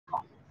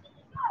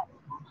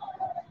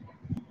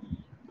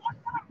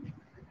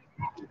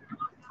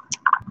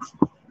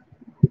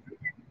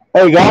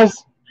Hey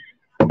guys,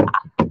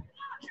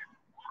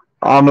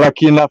 I'm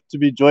lucky enough to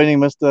be joining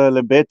Mr.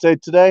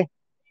 Lembethe today.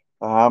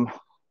 Um,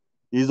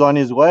 he's on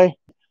his way,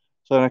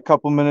 so in a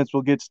couple minutes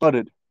we'll get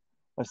started.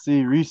 I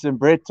see Reese and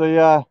Brett are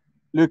here,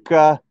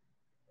 Luca.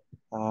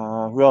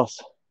 Who else?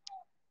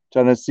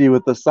 Trying to see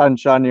with the sun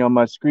shining on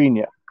my screen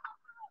here.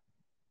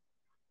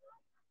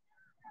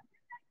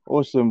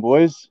 Awesome,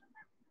 boys.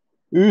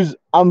 Who's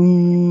I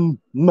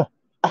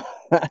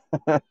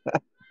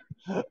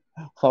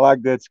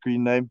like that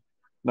screen name.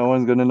 No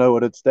one's gonna know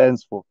what it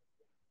stands for.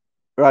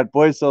 All right,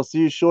 boys. I'll see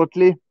you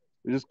shortly.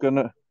 We're just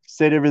gonna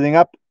set everything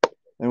up,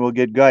 and we'll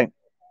get going.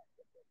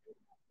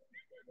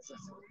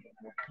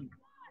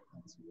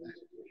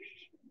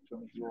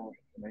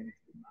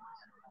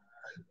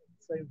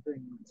 Same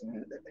thing.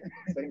 Same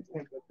thing.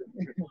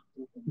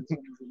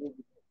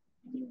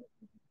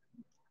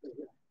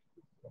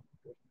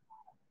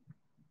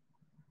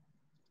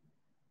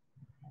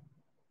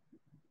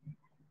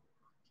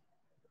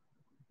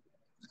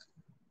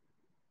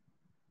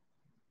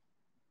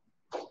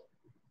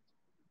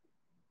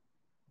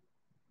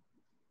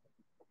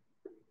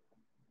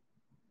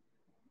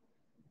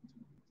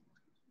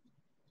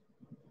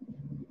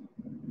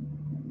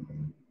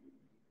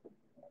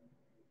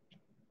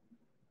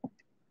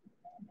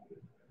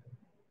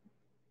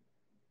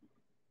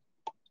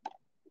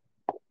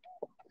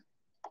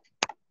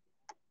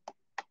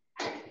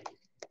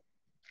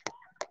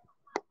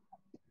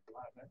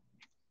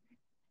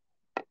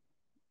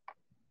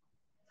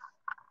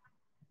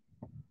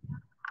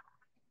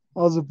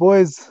 How's it,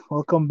 boys?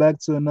 Welcome back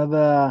to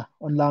another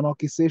online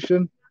hockey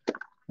session.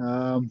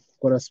 Got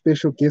a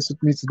special guest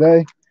with me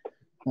today,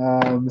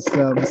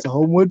 Mr.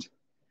 Homewood. He's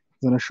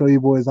gonna show you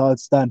boys how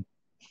it's done.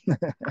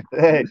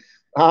 Hey,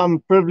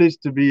 I'm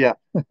privileged to be here.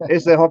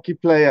 As a hockey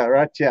player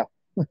right here.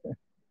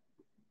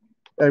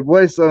 Hey,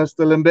 boys, so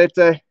Mr.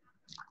 Lembethe,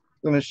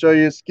 going to show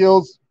you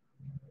skills.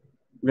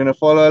 We're going to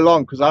follow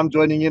along because I'm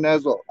joining in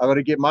as well. I got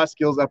to get my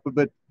skills up a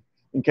bit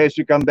in case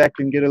you come back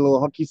and get a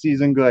little hockey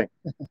season going.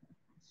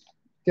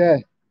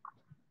 Okay,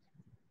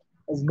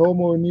 as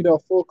normal, we need our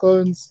four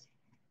cones,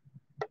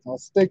 our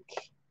stick,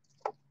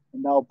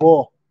 and our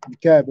ball.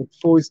 Okay, but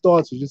before we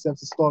start, we just have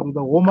to start with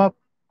a warm up.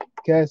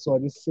 Okay, so I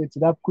just set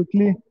it up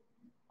quickly.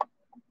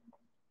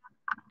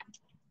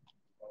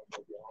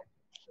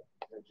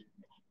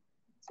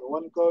 So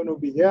one cone will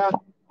be here.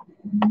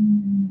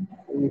 And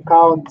you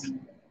count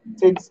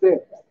 10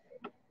 steps.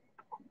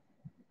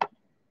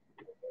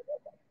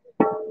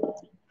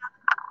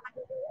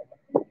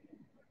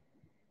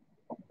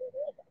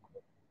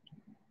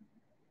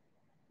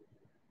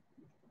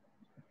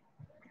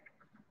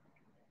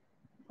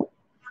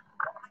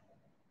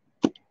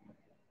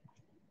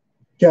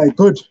 Okay,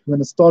 good. We're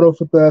gonna start off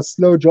with a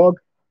slow jog,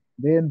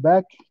 there and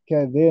back.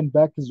 Okay, there and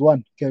back is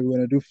one. Okay, we're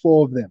gonna do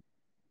four of them.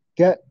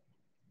 Okay,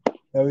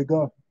 there we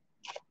go.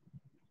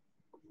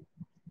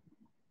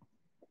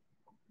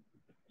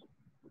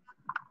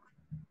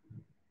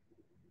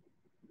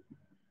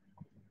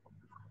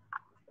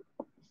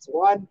 It's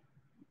one,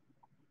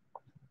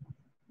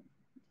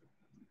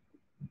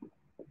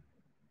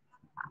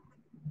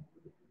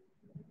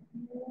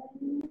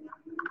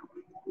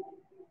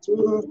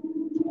 two,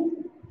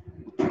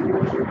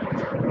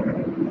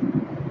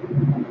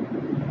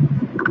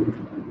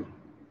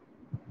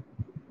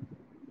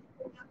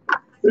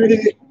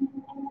 three.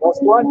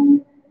 Last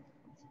one.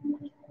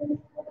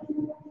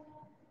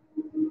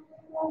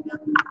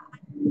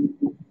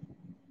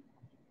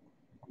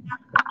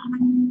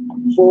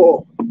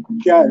 Four.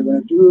 Okay, we're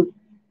gonna do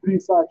three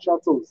side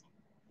shuttles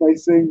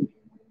facing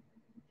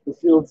the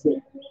field set.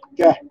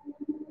 Okay,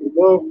 here we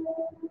go.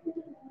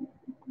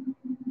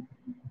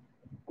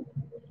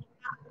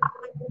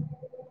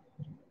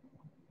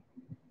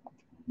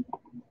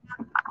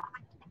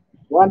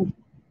 One,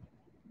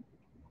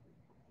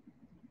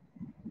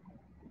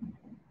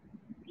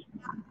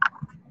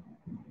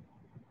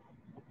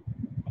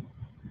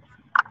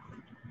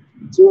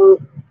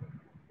 two,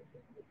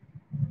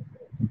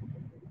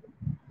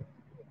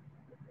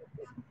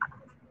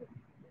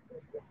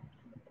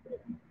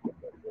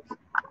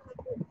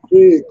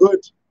 three. Good.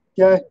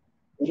 Okay,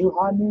 we do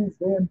high knees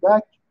there and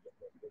back.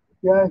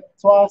 Okay,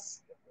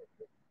 twice.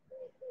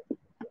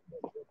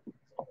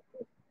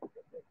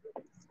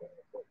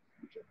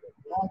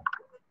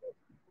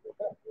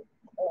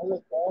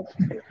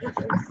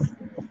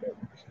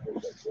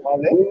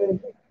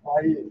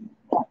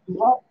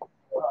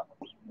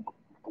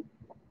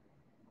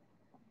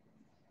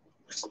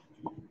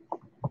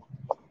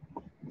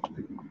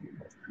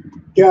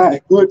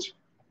 Okay, good.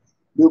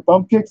 Do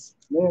bump kicks,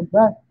 laying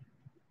back.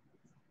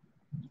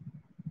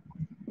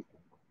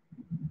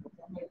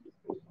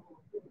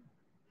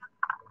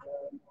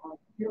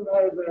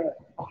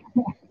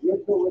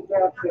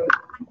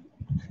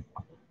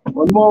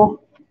 One more.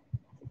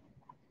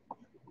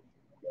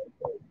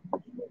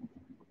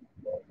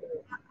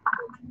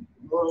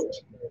 Good.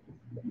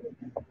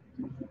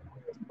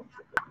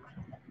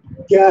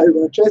 Okay, we're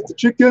gonna chase the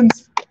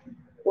chickens.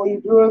 All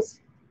you do is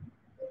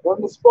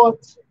run the spot,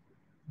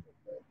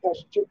 catch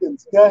the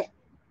chickens. Okay.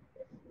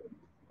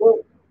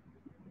 Good.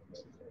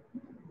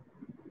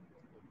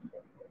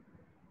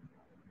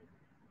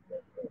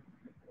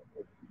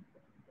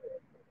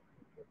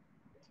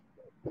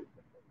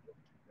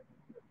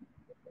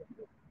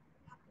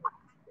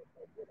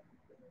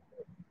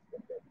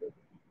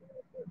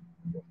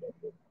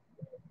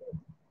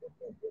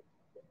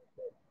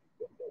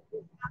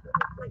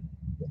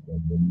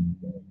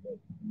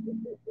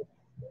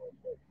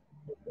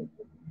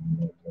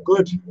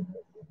 Good.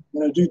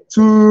 We're gonna do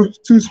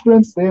two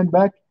sprints, stay and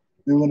back.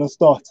 Then we're gonna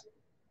start.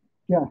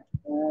 Yeah,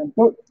 and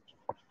go.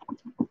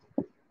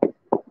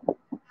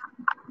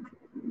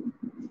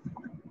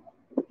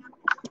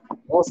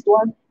 Last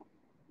one.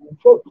 And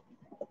go.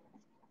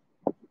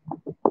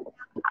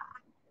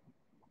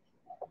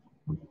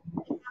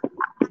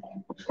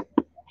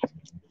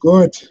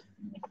 Good.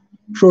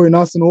 Sure,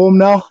 nice and warm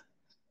now.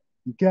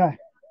 Okay.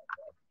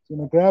 So we're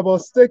gonna grab our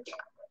stick.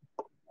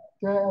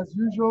 Okay, as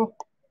usual.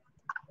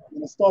 I'm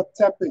gonna start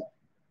tapping.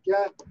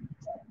 Okay.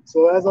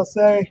 So as I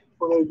say,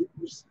 for the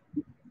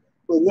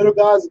little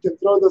guys, you can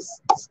throw the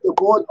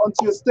board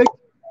onto your stick,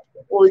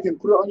 or you can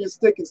put it on your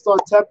stick and start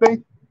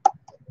tapping.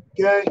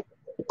 Okay.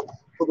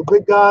 For the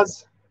big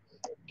guys,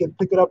 you can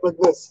pick it up like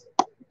this.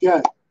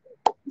 Okay.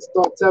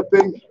 Start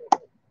tapping.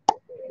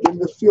 Give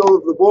the feel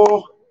of the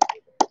ball.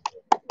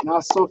 Now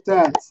soft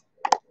hands.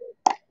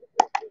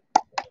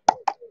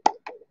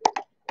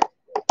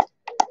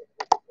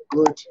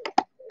 Good.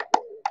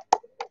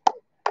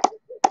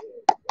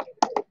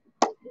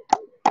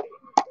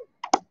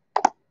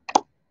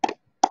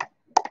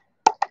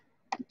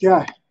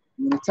 Okay,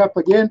 I'm going to tap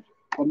again,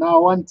 but now I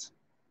want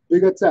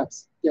bigger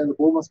taps. Okay, the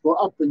ball must go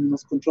up and you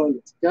must control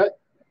it. Okay,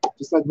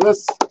 just like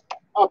this,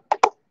 up.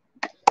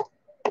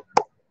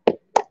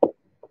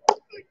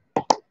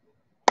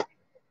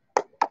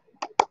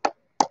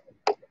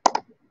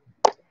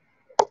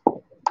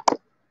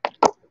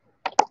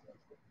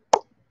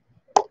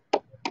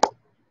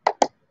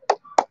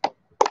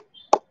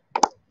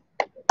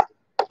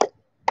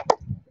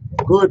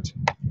 Good.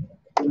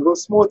 We're going to go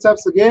small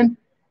taps again,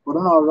 but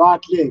on our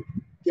right leg.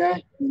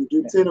 Okay, we're going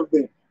to do 10 of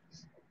them.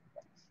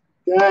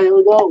 Okay, here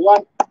we go.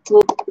 1,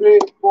 2, 3,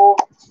 4,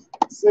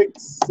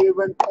 6,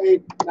 7,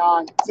 8,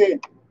 9,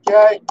 10.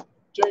 Okay,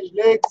 change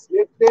legs,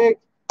 left leg.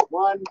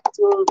 1,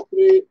 2,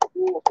 3,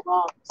 4,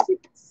 5,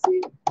 6,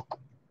 7,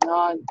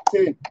 9,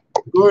 10.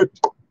 Good.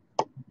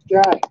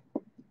 Okay,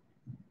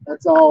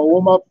 that's our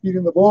warm up,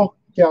 feeding the ball.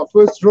 Okay, our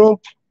first drill,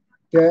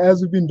 okay,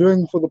 as we've been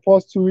doing for the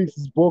past 2 weeks,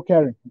 is ball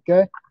carrying.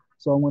 Okay,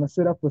 so I'm going to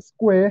set up a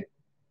square.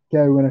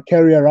 Okay, we're going to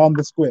carry around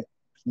the square.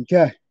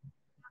 Okay,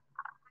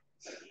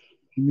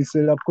 let me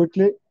set it up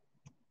quickly.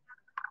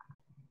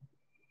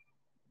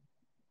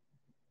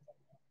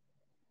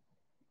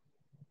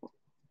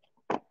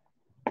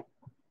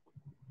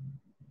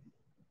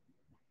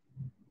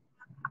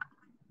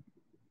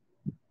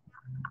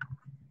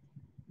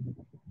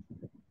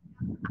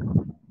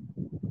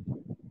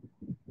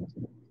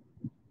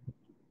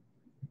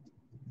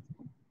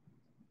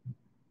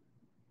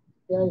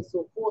 Okay,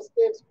 so 4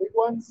 steps, big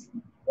ones.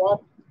 1,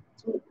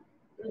 2,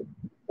 3,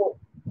 4.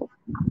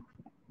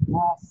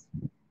 Nice.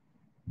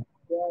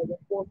 Okay, then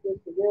 4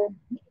 steps again.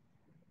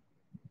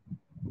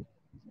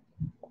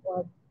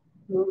 1,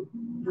 2,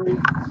 3,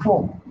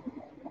 4.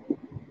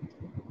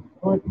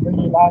 Good. Then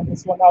you line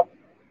this one up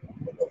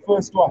with the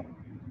first one.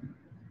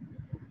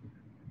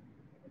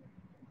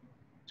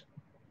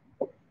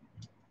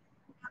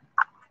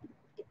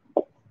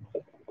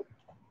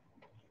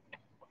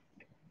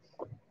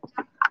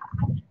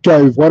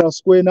 Okay, we've got our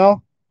square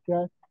now.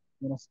 Okay, I'm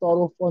gonna start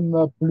off on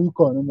the blue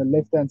cone on the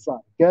left hand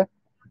side. Okay,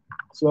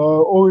 so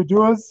all we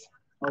do is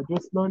I'll do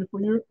it slowly for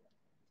you.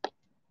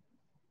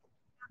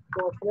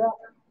 Start here.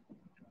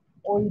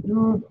 All you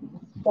do is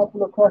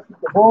shuffle across with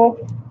the ball.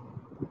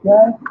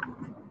 Okay,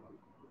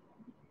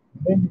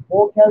 then the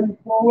ball carries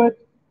forward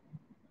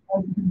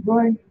as you've been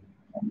doing.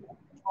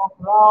 Off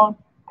around,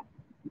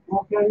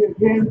 ball carry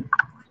again.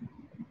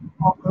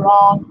 Off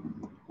around,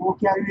 ball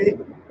carry.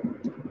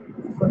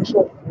 Finish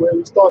off where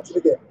we started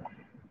again.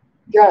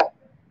 Okay,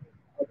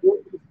 I'll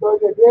do it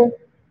slowly again.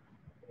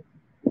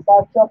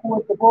 Start shuffle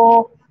with the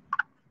ball.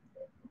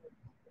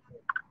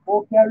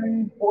 Ball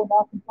carry, ball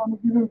now in front of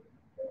you.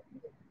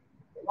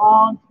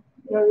 Round,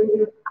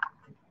 carry,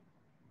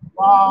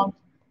 round,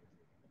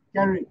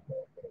 carry.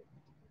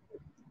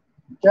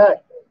 Okay,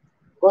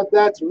 got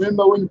that.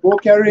 Remember when you're ball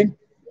carrying,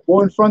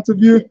 ball in front of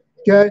you.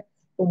 Okay,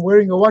 from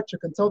wearing a watch, I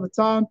can tell the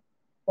time.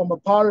 I'm a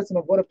pirate and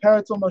I've got a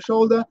parrot on my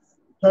shoulder.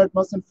 The parrot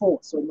mustn't fall,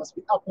 so it must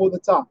be up all the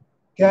time.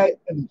 Okay,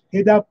 and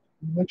head up.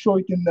 Make sure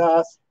you can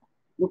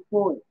look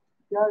forward.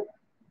 Okay,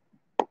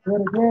 do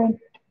it again.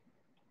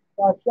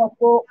 Start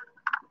shuffle.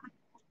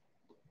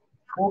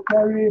 Ball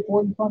carry, ball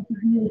in front of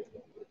you.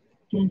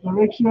 Change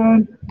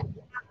direction.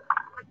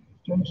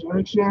 Change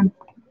direction.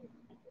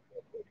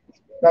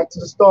 Back to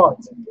the start.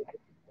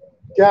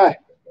 Okay.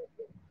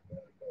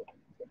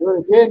 Do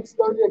it again,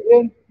 slowly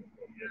again.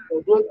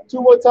 We'll do it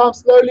 2 more times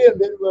slowly and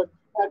then we'll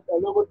add a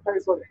little bit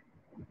pace on it.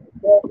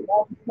 Okay,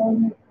 now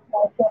slowly,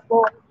 now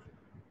shuffle.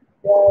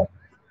 Okay.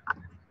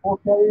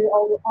 Okay,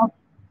 all up.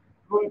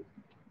 Good.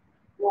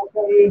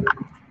 Okay.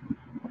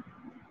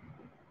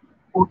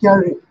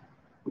 Okay.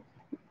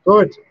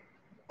 Good.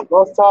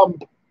 Last time.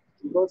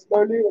 Go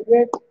slowly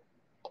again.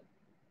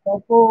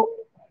 Shuffle.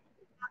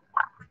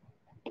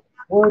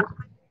 Good.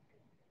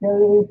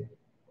 Carry.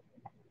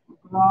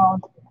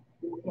 Round.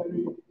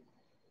 Carry.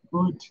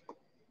 Good.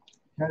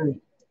 Carry.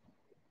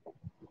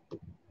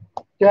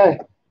 Okay.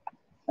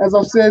 As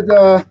I've said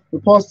the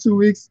past 2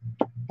 weeks,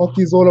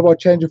 Hockey is all about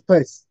change of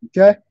pace.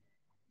 Okay.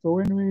 So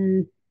when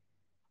we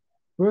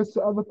burst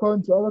to other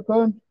cone,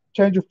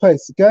 change of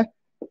pace. Okay.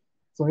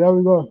 So here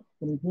we go.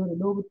 Gonna do it a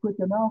little bit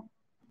quicker now.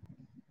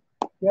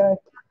 Okay.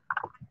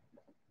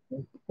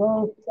 Let's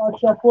go. Start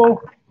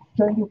shuffle.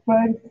 Change of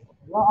pace.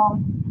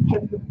 Round.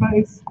 Change of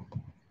pace.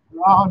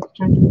 Round.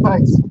 Change of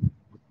pace.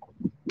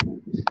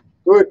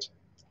 Good.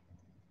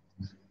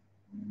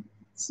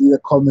 See the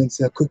comments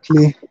here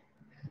quickly.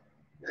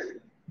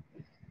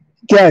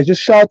 Okay,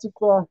 just shout if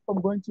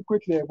I'm going too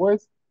quickly here,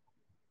 boys.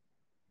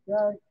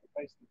 Okay.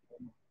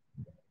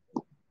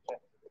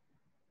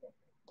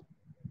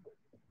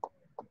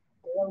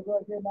 There we go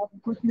again, nice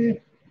and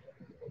quickly.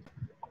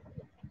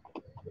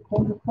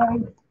 Change of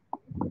pace.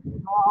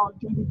 Round,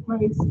 change of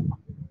pace.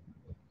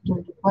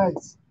 Change of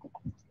pace.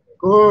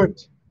 Good.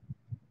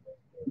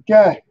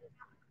 Okay.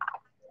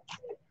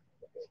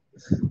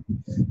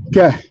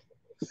 Okay.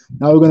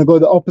 Now we're going to go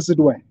the opposite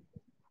way.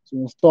 So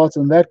we'll start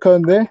on that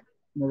cone there, on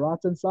the right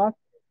hand side.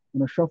 I'm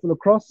going to shuffle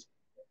across.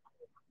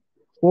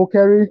 Ball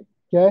carry.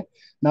 Okay.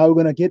 Now we're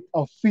going to get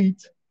our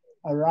feet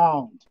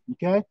around.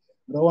 Okay. I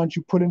don't want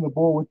you pulling the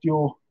ball with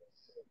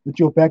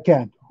your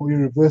backhand or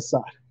your reverse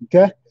side.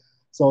 Okay.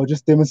 So I'll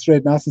just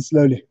demonstrate nice and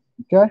slowly.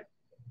 Okay.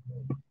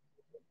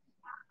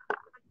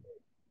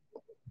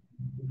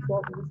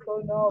 Start with this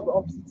cone now, the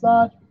opposite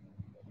side.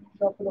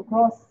 Shuffle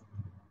across.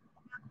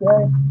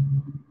 Okay.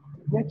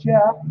 Get here.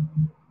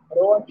 I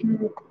don't want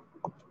you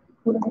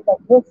pulling it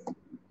like this.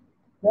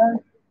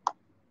 Okay.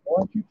 I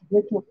want you to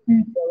get your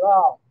feet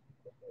around.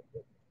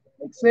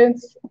 Make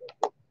sense?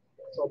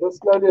 So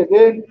just slowly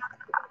again.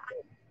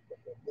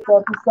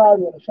 Start this side,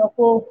 we're gonna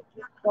shuffle,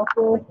 I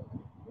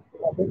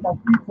get my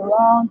feet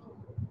around,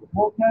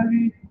 ball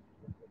carry,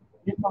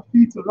 get my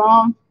feet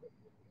around,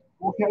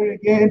 ball carry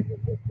again,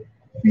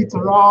 feet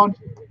around,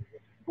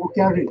 ball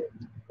carry.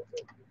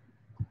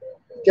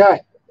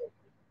 Okay.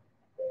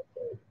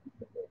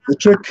 The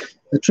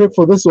trick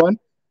for this one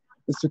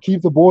is to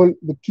keep the ball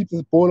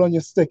on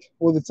your stick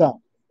all the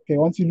time. Okay,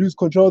 once you lose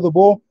control of the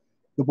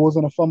ball's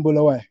gonna fumble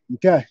away.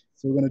 Okay,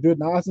 so we're gonna do it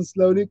nice and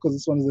slowly because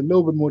this one is a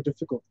little bit more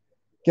difficult.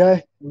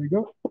 Okay, here we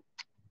go.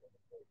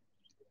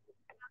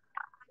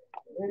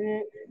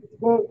 Ready, let's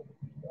go.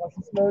 Nice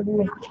and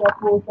slowly,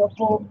 shuffle,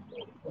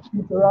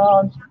 feet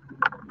around,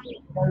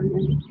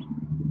 carry,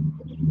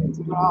 feet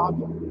around,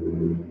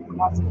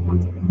 nice and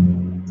quick,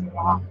 feet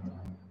around.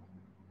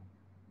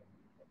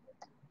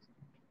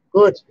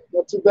 Good,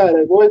 not too bad,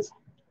 eh, boys?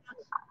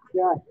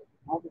 Yeah,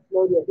 nice and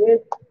slowly again.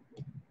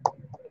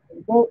 Here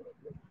we go.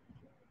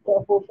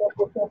 Shuffle,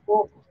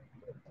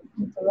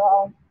 feet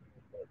around,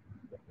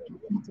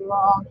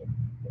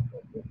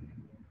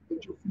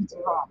 get your feet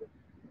around.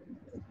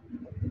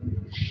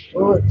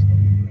 Good.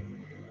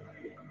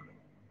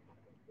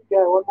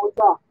 Okay, one more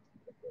time.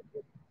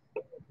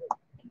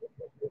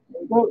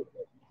 There we go.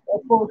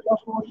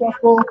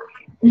 Shuffle,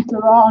 feet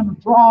around,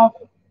 drive,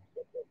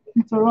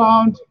 feet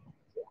around,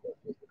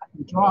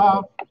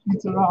 drive,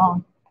 feet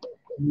around,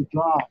 you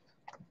drive.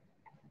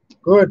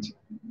 Good.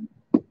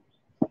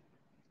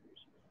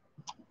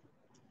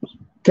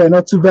 Okay,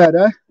 not too bad,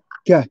 eh?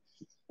 Okay,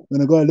 I'm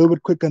gonna go a little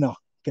bit quicker now.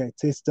 Okay,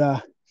 test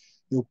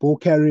your ball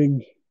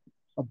carrying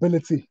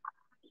ability.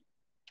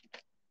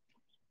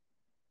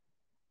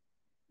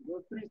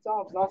 Go 3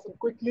 times, nice and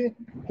quickly.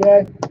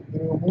 Okay,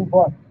 then we'll move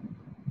on.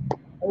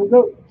 There we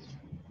go.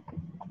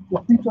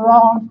 Your feet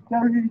around,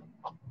 carry.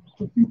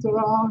 Your feet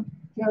around,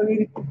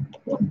 carry.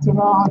 Feet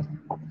around,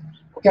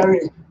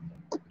 carry.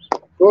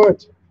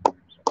 Good.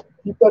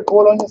 Keep that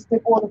ball on your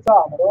stick all the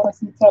time. I don't want to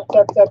see tap,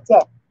 tap, tap,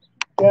 tap.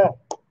 Yeah.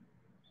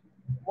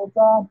 One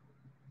time.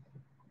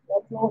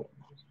 That's all.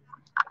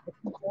 Your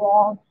feet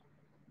around.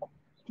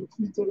 Your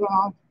feet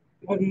around.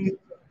 Carry.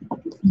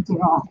 Your feet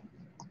around.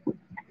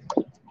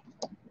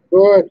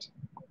 Good.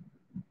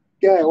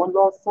 Okay, one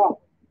last time.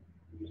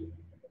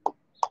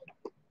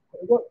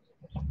 There we go.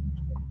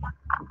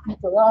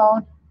 Feet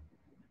around.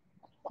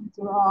 Feet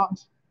around.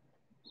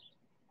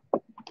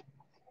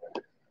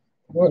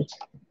 Good.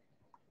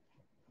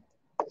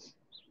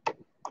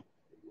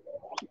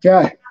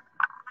 Okay.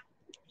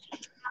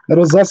 That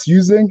was us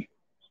using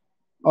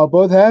our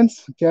both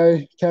hands,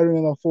 okay,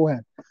 carrying our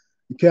forehand.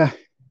 Okay.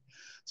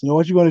 So now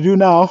what you're gonna do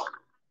now,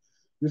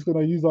 we're just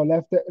gonna use our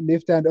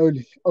left hand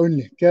only,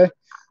 okay?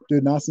 Do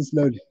it nice and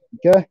slowly.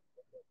 Okay.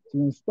 So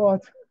we're gonna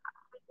start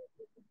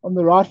on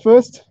the right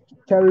first,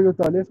 carry with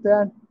our left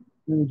hand,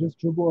 then we just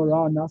dribble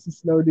around nice and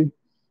slowly.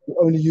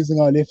 We're only using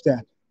our left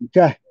hand.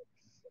 Okay.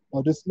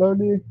 I'll just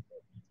slowly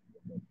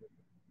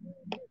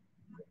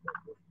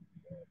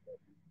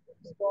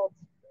start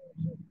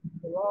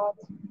the right,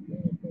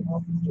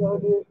 nice and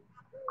slowly,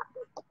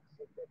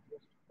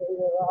 carry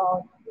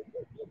around,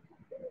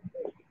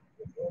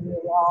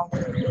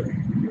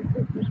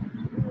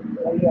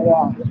 carry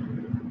around.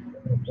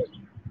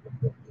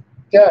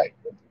 Okay.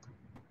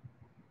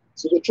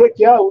 So the trick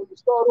here, when you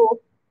start off,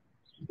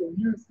 you can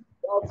use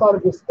the outside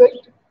of your stick.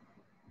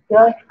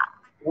 Okay.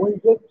 When you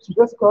get to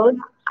this cone,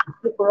 you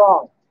flip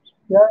around.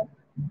 Okay.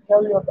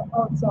 Carry on the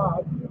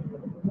outside.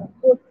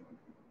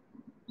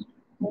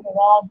 Turn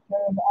around,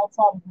 carry on the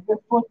outside of your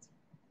left foot,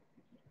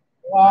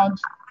 around,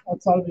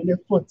 outside of your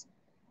left foot.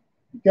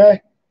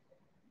 Okay?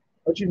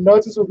 What you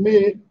notice with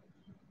me,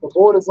 the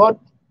ball is not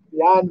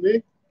behind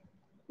me,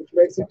 which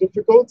makes it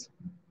difficult.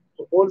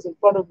 The ball is in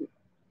front of me.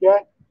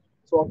 Okay?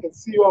 So I can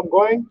see where I'm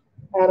going,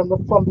 and I'm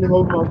not fumbling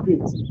over my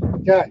feet.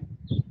 Okay?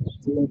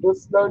 So we'll do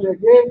slowly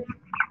again.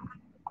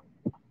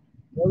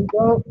 There we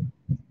go.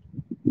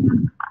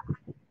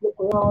 Flip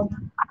around.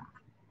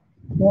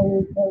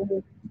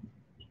 Carry.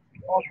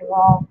 Walk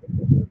around.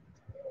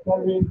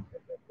 Carry.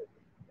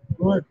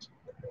 Good.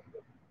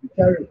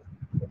 Carry.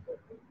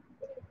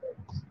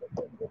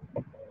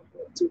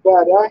 Too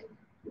bad, eh?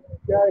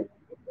 Okay.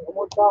 One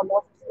more time.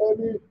 Nice and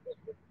slowly.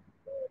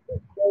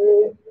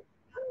 Carry.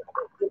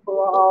 Flip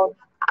around.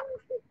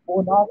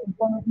 Ball nice in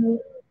front of you.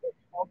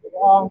 Walk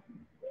around.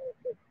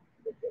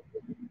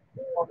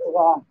 Walk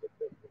around.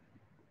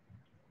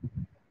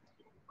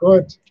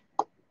 Good.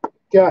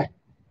 Okay.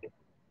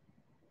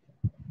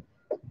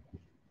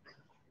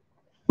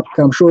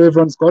 Okay, I'm sure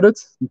everyone's got it.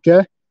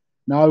 Okay.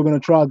 Now we're going to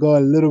try to go a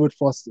little bit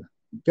faster.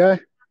 Okay.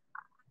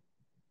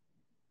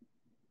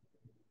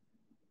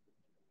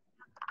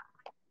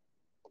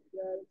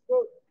 Yeah, let's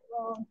go.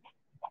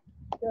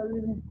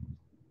 Carry.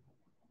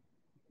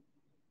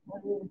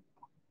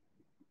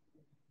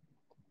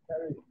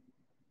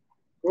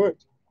 Good.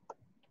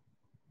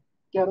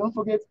 Okay, don't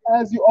forget,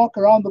 as you arc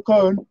around the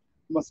cone,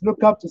 you must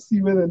look up to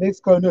see where the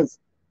next cone is.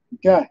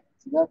 Okay,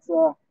 so that's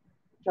a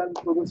challenge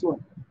for this one.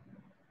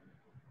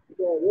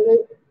 Okay,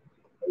 ready?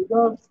 There you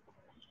go.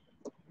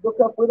 Look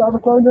up where the other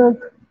cone is.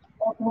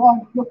 Arc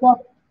around, look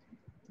up.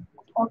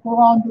 Arc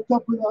around, look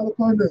up where the other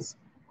cone is.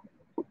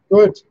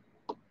 Good.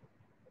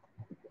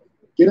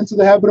 Get into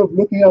the habit of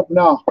looking up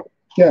now.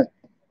 Okay.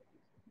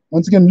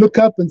 Once again, look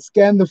up and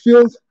scan the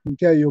field.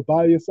 Okay, you'll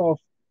buy yourself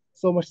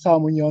so much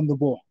time when you're on the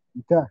ball.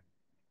 Okay.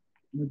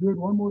 I'm going to do it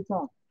one more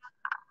time.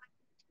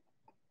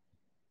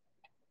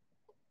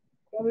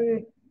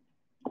 Carry.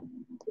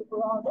 Look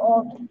around,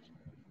 off.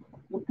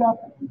 Look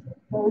up.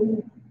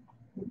 Carry.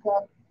 Look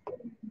up.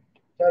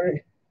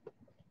 Carry.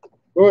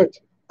 Good.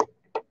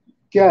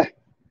 Okay.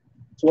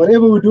 So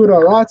whatever we do with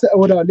our right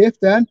with our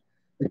left hand,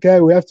 okay,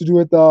 we have to do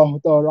it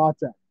with our right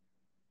hand.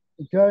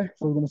 Okay.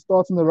 So we're going to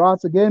start on the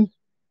right again.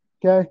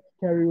 Okay.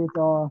 Carry with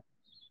our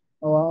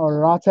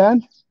right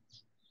hand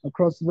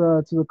across to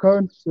the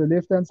cone to the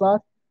left hand side.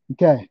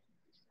 Okay.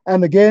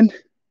 And again,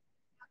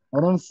 I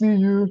want to see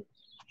you.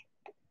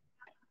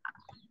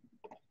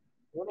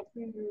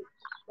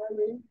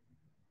 Carrying.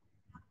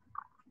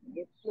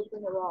 Just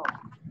flipping around.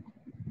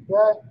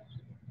 Okay.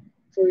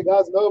 So you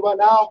guys know by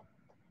now,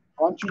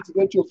 I want you to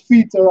get your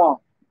feet around.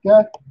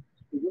 Okay.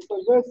 So just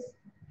like this.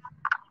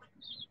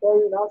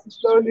 Carry nice and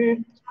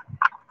slowly.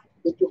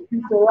 Get your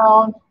feet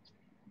around.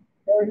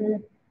 Carry.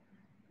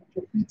 Get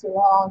your feet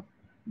around.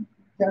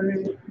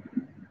 Carry.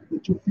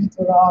 Get your feet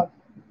around.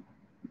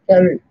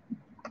 Carry.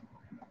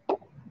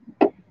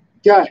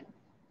 Okay.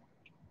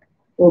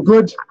 All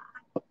good.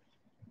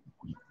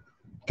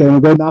 Okay,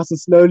 we'll go nice and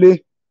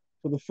slowly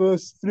for the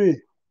first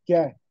three.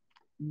 Okay.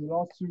 And the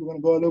last two, we're going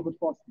to go a little bit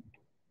faster.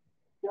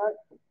 Okay.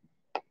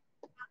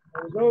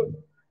 There we go.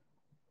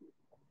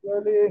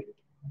 Slowly.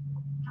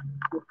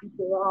 Your feet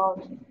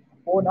around.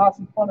 Ball nice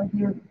in front of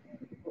you.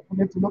 Don't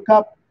forget to look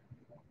up.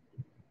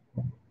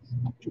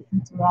 Put your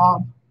feet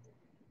around.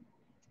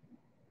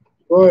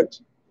 Good.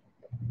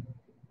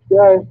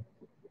 Okay.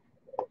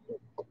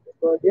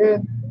 Go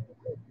again.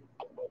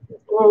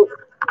 Go.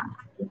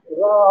 Feet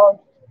around.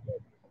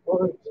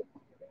 Good.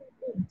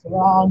 Feet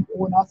around.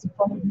 Ball nice in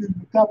front of you.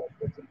 Look up.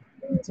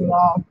 Feet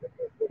around.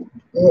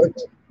 Good.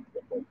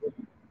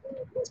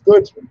 That's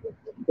good. Okay,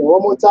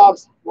 one more time.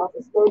 Nice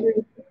and slowly.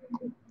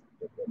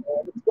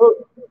 Let's go.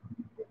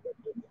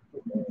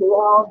 Feet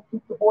around.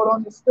 Keep the ball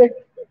on your stick.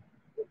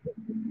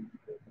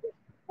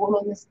 Ball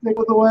on your stick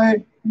all the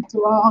way. Feet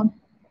around.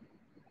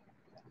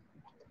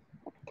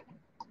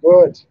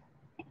 Good.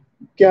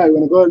 Okay, we're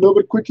gonna go a little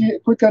bit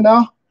quicker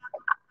now.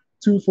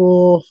 Two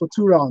for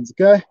 2 rounds.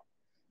 Okay.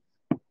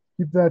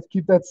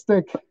 Keep that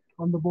stick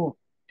on the ball.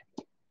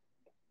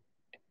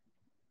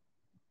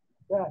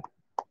 Okay.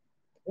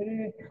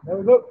 Ready? There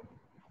we go.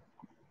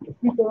 Your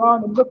feet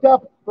around and look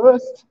up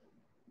first.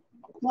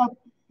 Look up.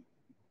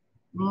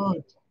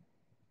 Good.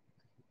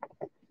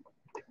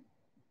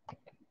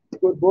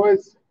 Good,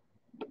 boys.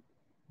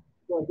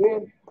 Go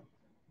again.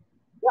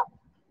 Yeah.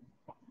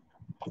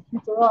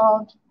 Feet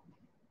around.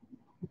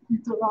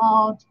 Feet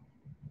around.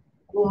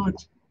 Good.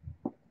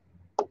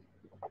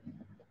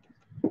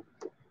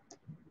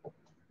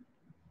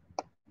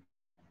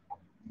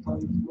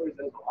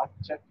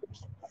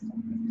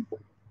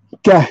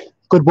 Okay,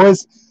 good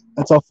boys.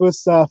 That's our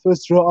first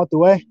drill out the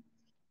way.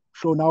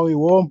 Sure, now we're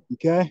warm.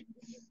 Okay.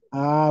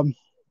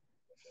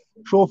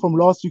 Sure, from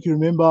last week you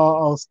remember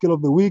our skill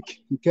of the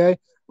week. Okay,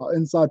 our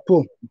inside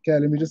pull. Okay,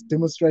 let me just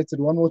demonstrate it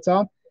one more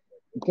time.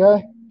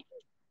 Okay.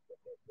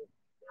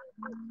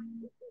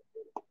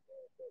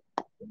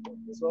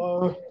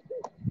 So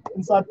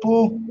inside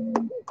pull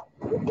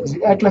is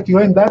you act like you're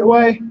going that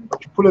way,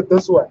 but you pull it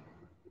this way.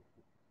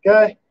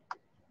 Okay.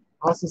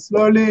 Nice and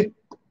slowly.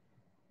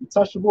 You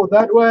touch the ball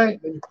that way,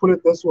 then you pull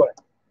it this way.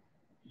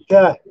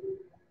 Okay.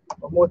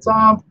 One more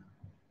time.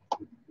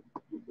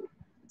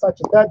 Touch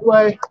it that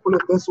way, pull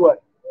it this way.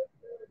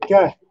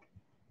 Okay.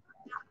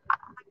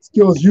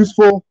 Skill is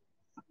useful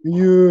when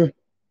you,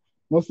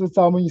 most of the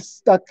time when you're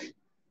stuck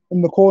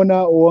in the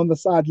corner or on the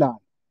sideline.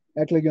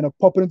 Act like you're gonna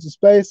pop it into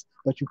space,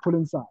 but you pull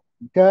inside.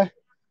 Okay.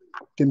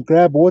 You can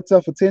grab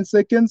water for 10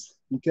 seconds.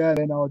 Okay,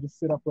 then I'll just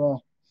set up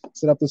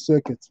the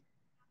circuit.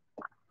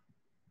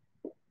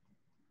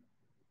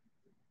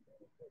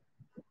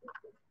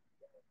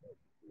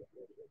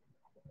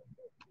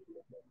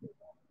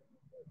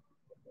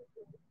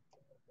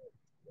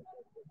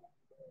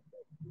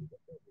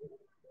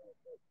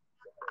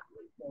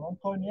 One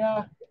cone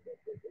here,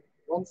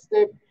 one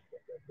step,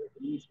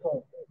 use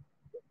cone.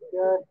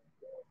 Okay.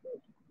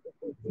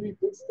 3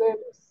 big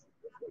steps.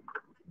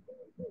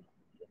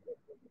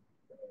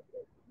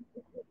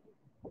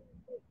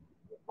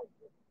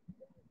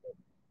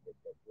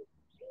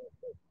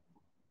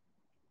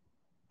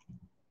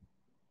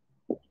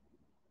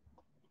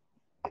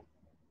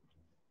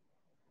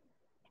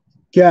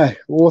 Okay,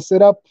 all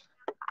set up.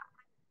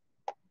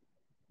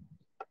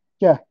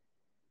 Okay.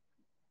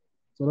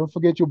 So don't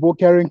forget your ball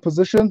carrying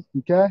position.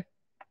 Okay.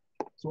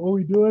 So all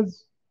we do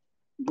is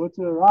you go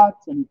to the right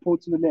and you pull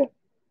to the left.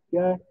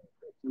 Okay.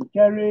 So you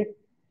carry,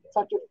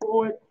 touch it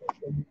forward,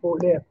 and you pull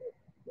left.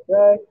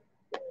 Okay.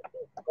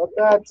 Got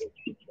that.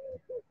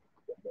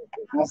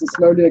 Nice and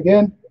slowly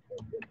again.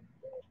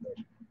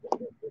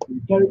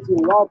 You carry to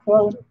the right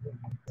cone,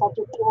 touch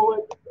it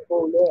forward,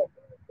 pull left.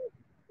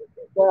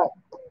 Okay.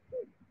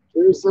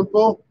 Very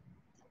simple.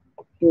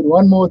 Do it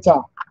one more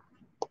time.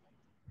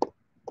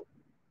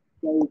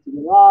 Carry to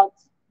the right,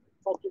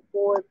 touch it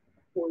forward,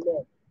 pull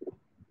left.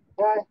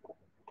 Okay.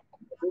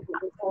 Do it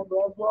this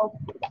angle as well.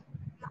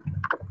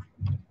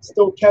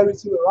 Still carry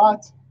to the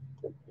right.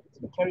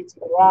 So carry to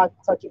the right,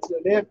 touch it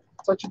to the left,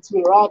 touch it to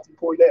the right, and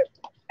pull left.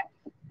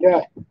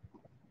 Okay.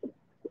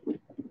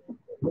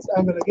 This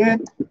angle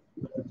again.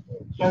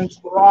 Carry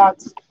to the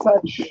right,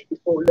 touch,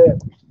 pull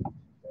left.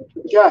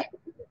 Okay.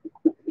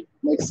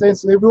 Makes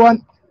sense to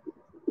everyone?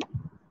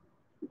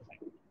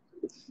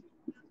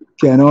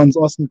 Okay, no one's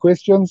asking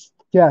questions.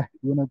 Okay,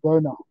 we're gonna go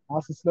now.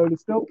 Nice and slowly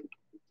still.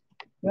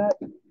 Okay.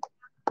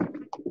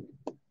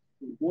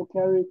 We'll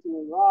carry to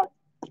the right,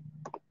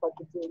 touch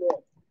it to the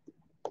left.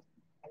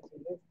 Touch the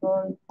left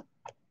turn,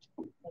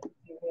 touch it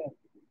to the left.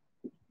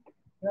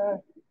 Okay.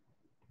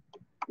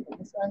 At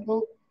this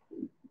angle,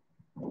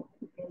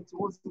 carry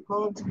towards the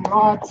cone to the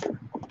right,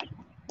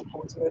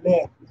 or to the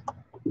left.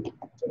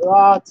 To the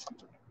right,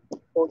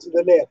 or to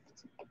the left.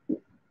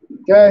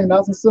 Okay,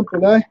 nice and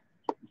simple, eh?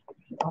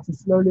 Nice and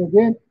slowly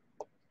again.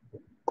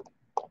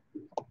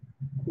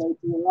 Go to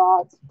the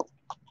right,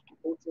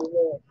 go to the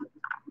left.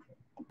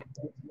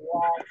 Go to the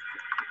right,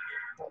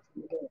 go to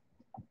the left.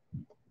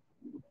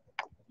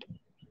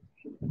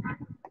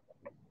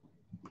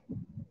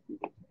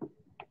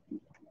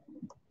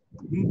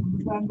 Again from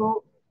this angle,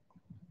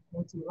 go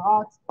to the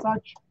right,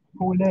 touch,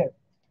 pull left.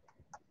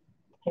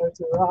 Go to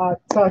the right,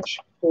 touch,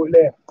 pull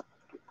left.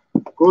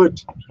 Good.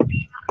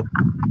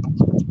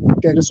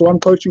 Okay, just one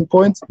coaching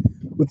point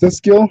with this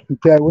skill.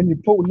 Okay, when you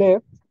pull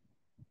left,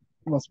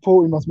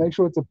 you must make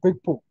sure it's a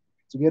big pull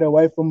to get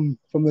away from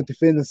the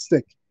defender's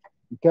stick.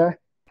 Okay?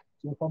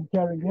 So if I'm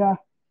carrying here,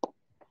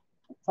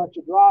 touch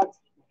it right,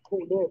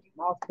 pull left.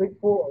 Now it's big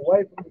pull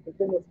away from the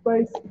defender's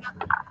space.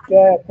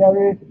 Okay,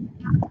 carry.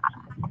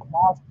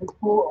 Now it's big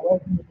pull away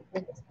from the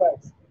defender's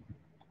space.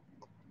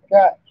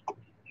 Okay.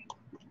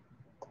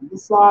 On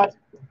this side,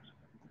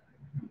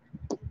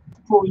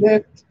 pull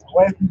left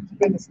away from the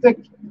defender's stick.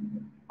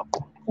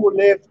 Pull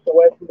left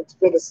away from the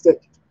defender's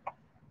stick.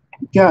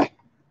 Okay.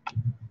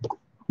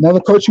 Another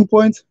coaching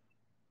point.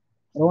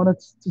 I don't want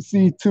it to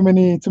see too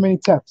many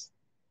taps.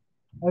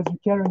 As you're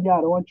carrying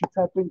out, I want you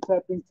tapping.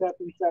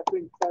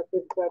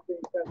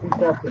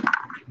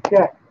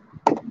 Okay.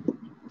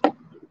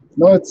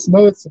 No,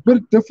 it's a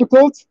bit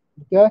difficult.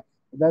 Okay.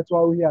 But that's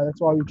why we're here. That's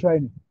why we're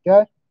training.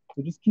 Okay.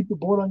 So just keep the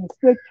ball on your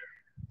stick.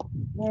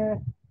 There.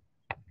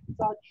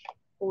 Touch.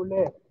 Pull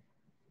left.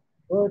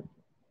 Good.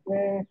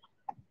 There.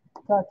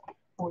 Touch.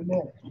 Pull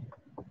left.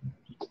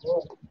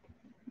 Good.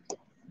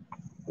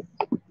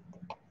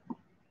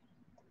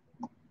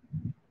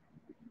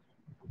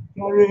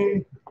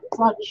 Carry,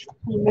 touch,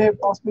 pull left,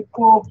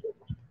 hospital,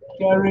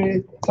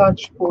 carry,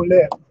 touch, pull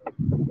left.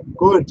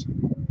 Good.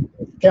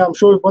 Okay, I'm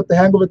sure we've got the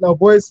hang of it now,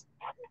 boys.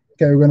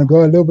 Okay, we're gonna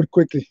go a little bit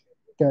quickly.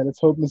 Okay, let's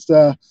hope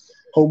Mr.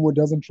 Homewood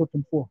doesn't trip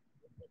and fall.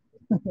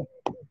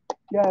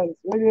 Guys,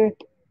 ready?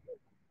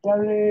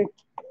 Carry,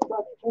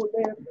 touch, pull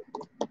left.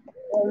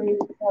 Carry,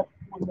 touch,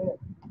 pull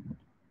left.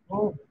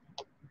 Good.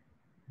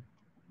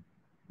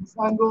 This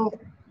angle,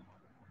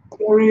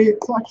 carry,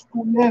 touch,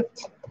 pull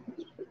left.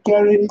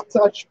 Carry,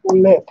 touch, pull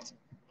left.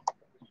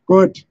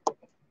 Good.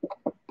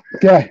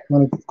 Okay,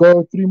 I'm gonna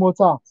go 3 more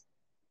times.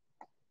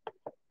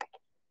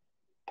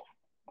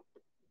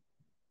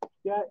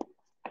 Okay.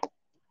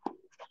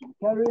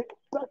 Carry,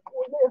 touch,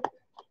 pull left.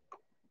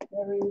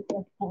 Carry,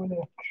 touch, pull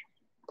left.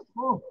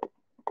 Oh.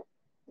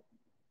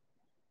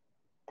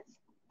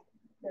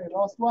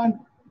 Last one.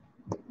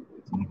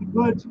 Let's make it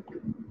good.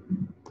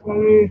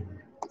 Carry,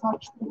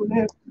 touch, pull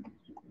left.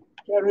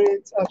 Carry,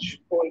 touch,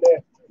 pull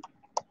left.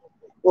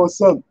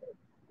 Awesome.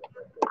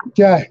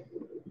 Okay.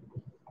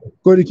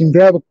 Good. You can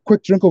grab a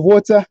quick drink of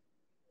water.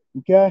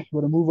 Okay.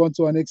 We're going to move on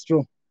to our next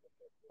drill.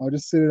 I'll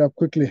just set it up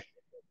quickly.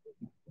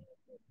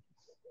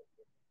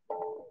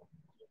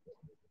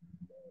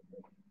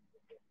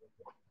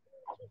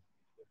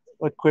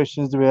 What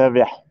questions do we have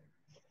here?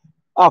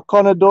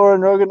 Connor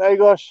Doran, Rogan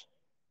Agosh.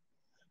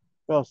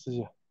 Who else is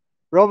here?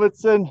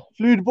 Robertson,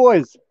 Fluid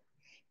Boys,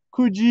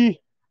 Kuji,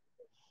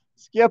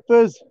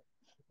 Skippers.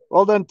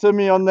 Well done,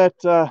 Timmy, on that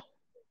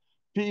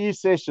PE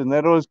session.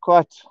 That was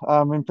quite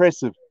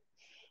impressive.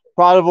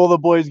 Proud of all the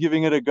boys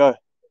giving it a go.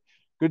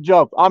 Good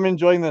job. I'm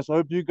enjoying this. I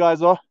hope you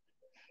guys are.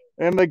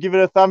 Remember, give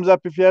it a thumbs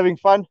up if you're having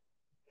fun.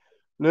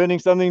 Learning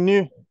something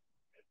new.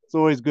 It's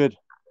always good.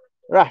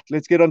 Right,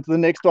 let's get on to the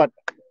next one.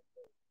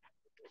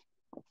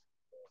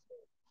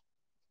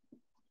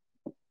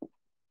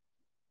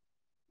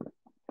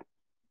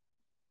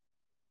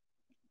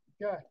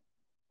 Okay.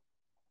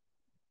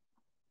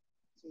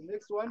 So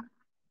next one.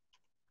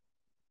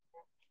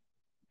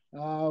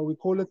 We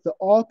call it the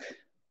arc.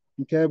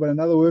 Okay, but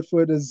another word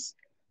for it is,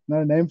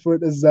 another name for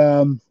it is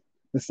the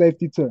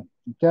safety turn.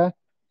 Okay,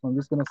 so I'm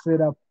just gonna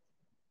set up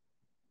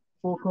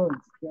 4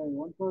 cones. Okay,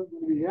 one cone is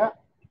gonna be here.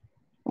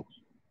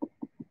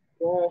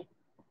 Okay,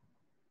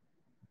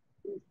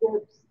 3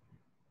 steps.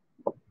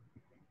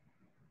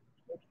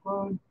 Next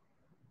cone.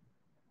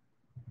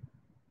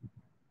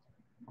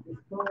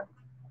 Next cone.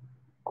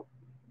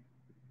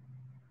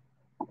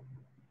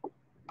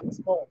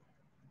 Next cone.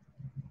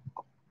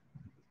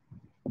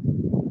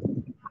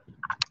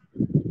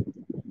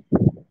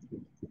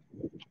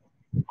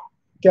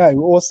 Okay,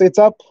 we're all set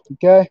up.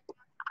 Okay,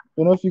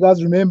 don't know if you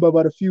guys remember,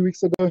 but a few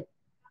weeks ago,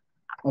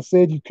 I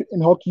said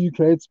in hockey you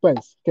create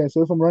space. Okay,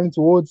 so if I'm running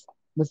towards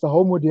Mr.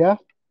 Homewood here,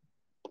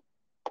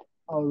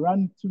 I'll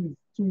run to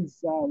his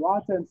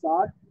right hand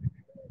side,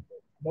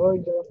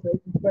 knowing that I'm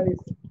creating space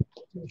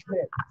to his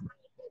left.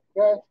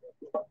 Okay,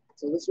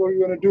 so this is what we're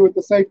going to do with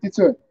the safety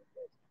turn.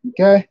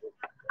 Okay,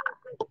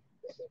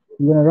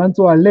 we're going to run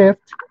to our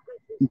left.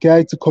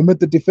 Okay, to commit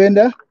the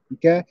defender.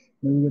 Okay,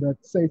 and we're going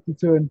to safety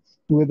turn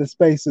to where the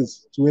space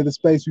is, to where the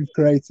space we've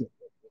created.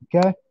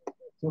 Okay,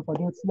 so if I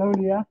do it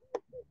slowly here,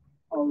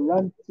 I'll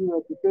run to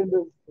a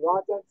defender's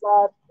right hand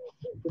side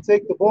to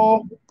take the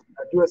ball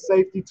and do a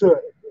safety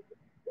turn.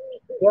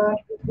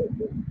 Okay,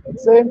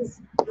 makes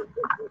sense?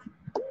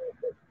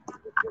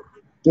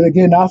 Do it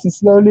again nice and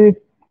slowly.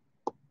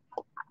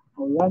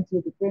 I'll run to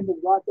the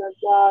defender's right hand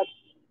side,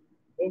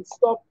 then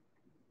stop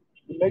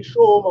and make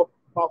sure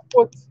my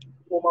foot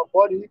or my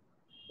body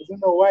is in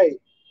the way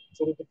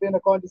so the defender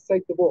can't just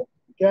take the ball.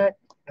 Okay,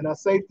 and I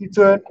safety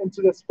turn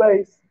into the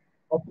space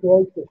I've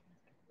created.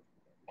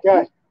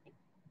 Okay,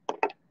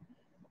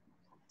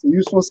 it's a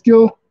useful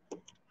skill.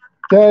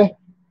 Okay,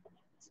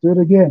 let's do it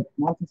again,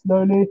 nice and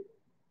slowly.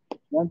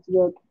 Run to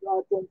the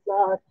right hand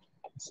side,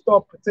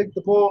 stop, protect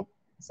the ball,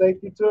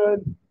 safety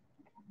turn.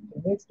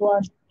 The next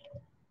one,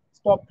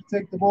 stop,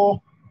 protect the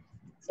ball,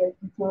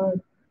 safety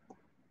turn.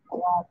 All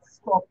right,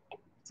 stop,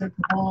 protect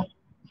the ball,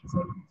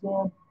 safety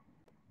turn.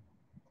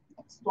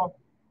 Stop,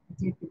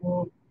 protect the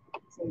ball,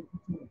 safety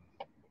turn.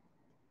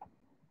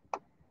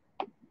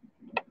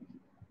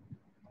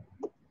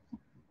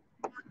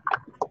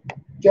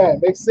 Okay,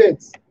 makes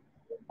sense.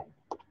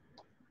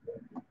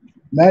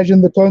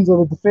 Imagine the tones of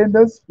the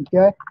defenders,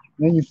 okay?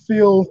 And then you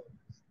feel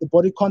the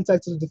body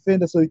contact of the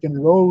defender so you can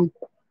roll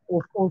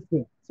off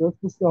them. So if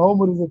Mr.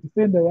 Homewood is a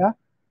defender, yeah?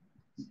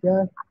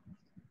 Okay.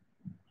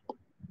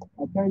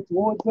 Okay,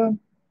 towards them,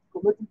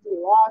 committing to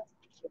the right,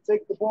 and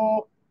take the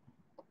ball,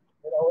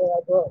 and away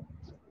I go.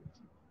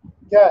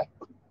 Okay.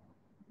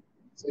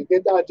 So you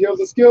get the idea of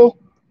the skill?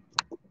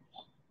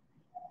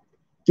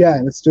 Okay,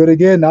 let's do it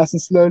again, nice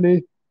and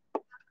slowly.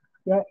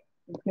 Okay,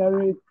 and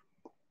carry,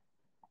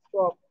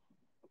 stop,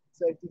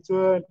 safety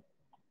turn,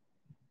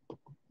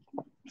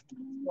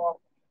 stop,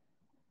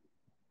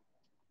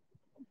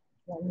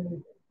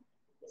 carry,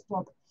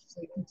 stop,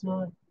 safety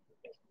turn,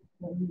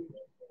 carry,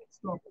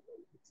 stop,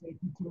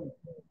 safety turn.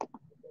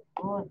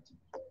 Good.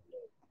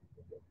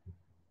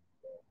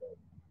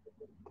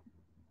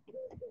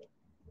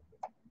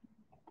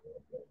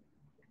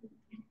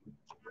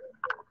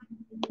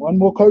 One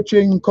more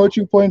coaching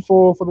point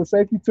for the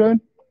safety turn.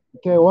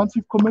 Okay, once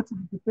you've committed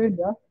the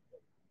defender,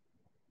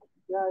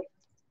 okay,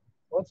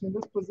 once you're in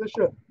this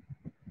position,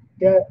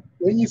 okay,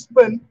 when you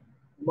spin,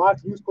 you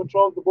might lose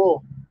control of the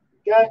ball.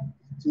 Okay,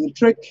 so the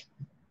trick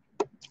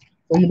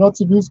for you not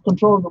to lose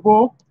control of the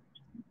ball,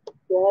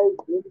 okay,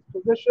 you're in this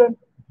position.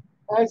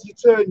 As you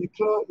turn, you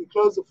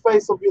close the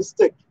face of your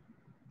stick.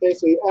 Okay,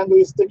 so you angle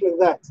your stick like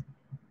that.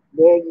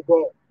 There you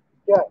go.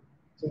 Okay,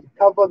 so you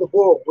cover the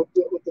ball with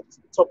the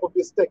top of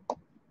your stick.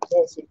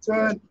 Okay, so you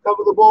turn,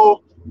 cover the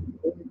ball,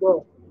 there you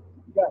go.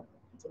 Yeah,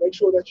 to make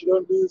sure that you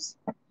don't lose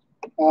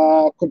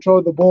control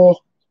of the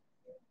ball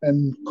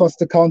and cost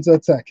the counter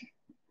attack,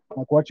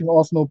 like watching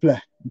Arsenal play.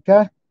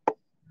 Okay.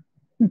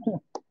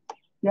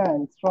 Yeah,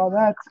 let's try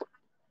that.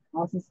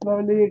 Nice and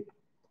slowly.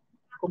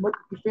 Commit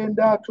the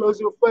defender, close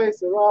your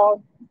face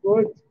around.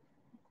 Good.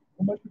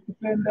 Commit the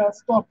defender,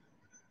 stop.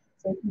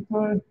 Safety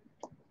turn.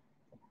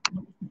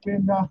 Commit the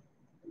defender.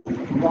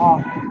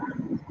 Around.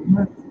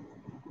 Commit.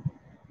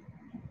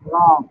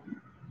 Around.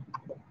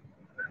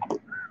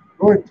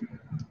 Good.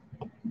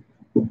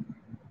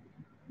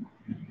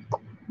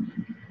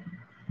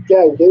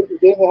 Okay, we're getting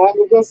the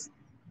hang of this.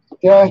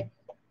 Okay.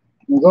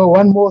 We'll go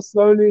one more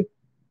slowly.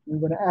 We're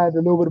going to add a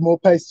little bit more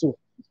pace to it.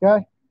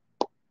 Okay.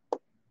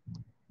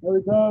 There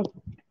we go.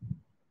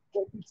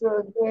 Safety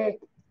turn there.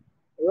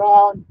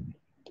 Around.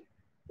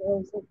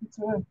 Go, safety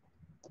turn.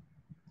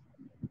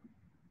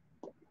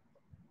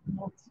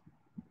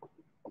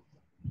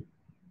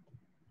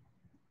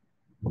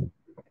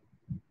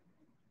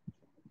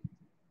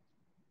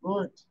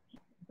 Good.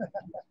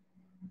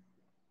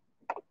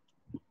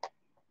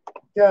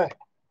 Okay.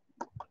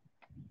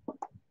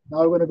 Now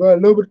we're going to go a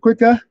little bit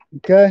quicker.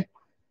 Okay.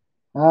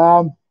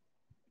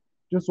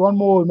 Just one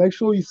more. Make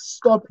sure you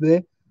stop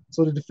there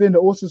so the defender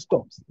also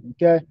stops.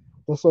 Okay.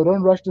 So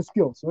don't rush the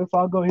skill. So if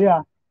I go here,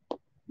 I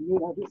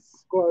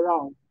just go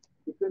around.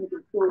 The defender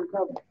can still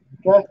recover.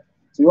 Okay.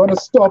 So you want to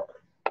stop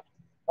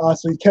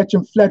so you catch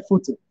him flat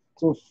footed.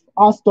 So if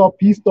I stop,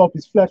 he stop,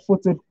 he's flat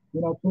footed.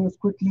 Then I'll do this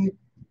quickly.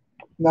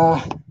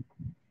 Nah.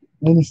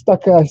 Then he's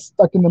stuck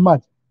in the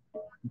mud.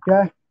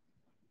 Okay.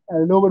 And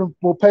a little bit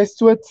more pace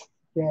to it.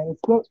 Okay,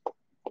 let's go.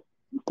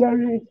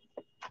 Carry,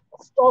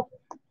 stop,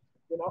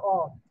 then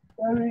off.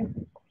 Carry,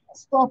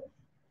 stop,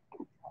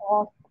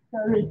 off,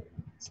 carry,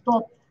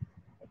 stop,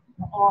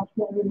 off,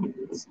 carry,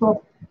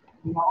 stop,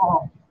 then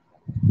off.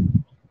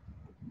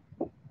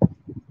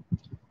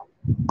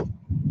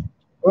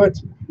 Good.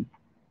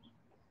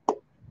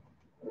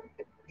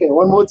 Okay,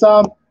 one more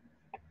time.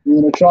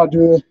 We're gonna try to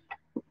do it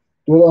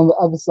on the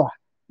other side.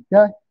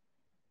 Okay.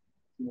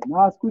 So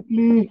now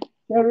quickly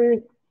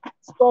carry,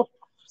 stop,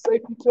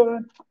 safety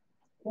turn,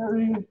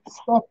 carry,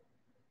 stop,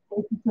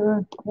 safety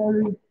turn,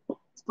 carry,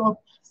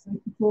 stop,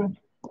 safety turn,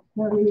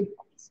 carry,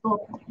 stop,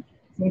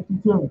 safety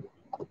turn.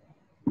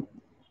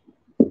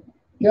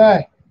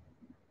 Okay.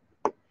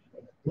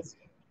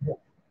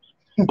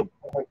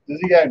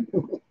 Dizzy game.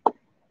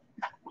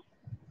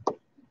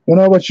 Don't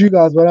know about you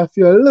guys, but I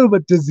feel a little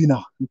bit dizzy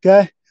now.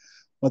 Okay.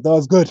 But that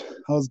was good.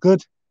 That was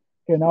good.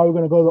 Okay, now we're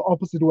gonna go the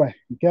opposite way.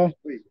 Okay.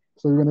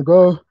 So we're gonna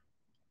go to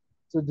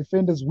the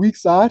defender's weak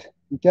side.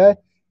 Okay.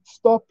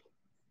 Stop.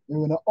 And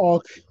we're gonna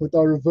arc with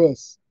our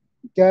reverse.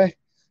 Okay.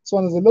 This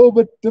one is a little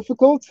bit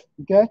difficult.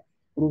 Okay.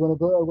 But we're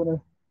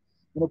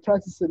gonna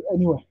practice it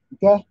anyway.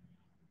 Okay.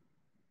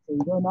 So we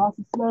go nice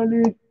and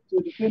slowly to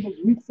the defender's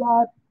weak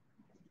side.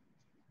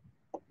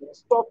 We're gonna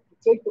stop,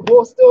 take the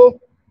ball still.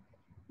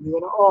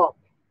 You're gonna arc.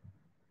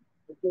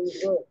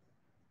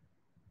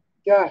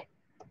 Okay.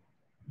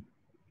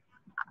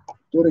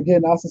 Do it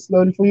again, nice and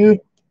slowly for you.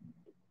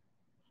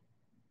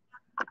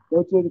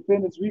 Go to the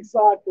defender's weak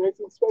side,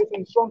 creating space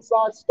on the strong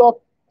side,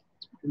 stop.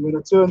 You're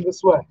gonna turn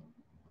this way.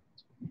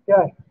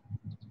 Okay.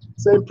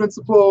 Same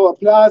principle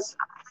applies.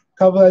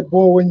 Cover that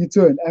ball when you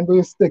turn. Angle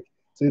your stick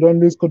so you don't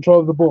lose control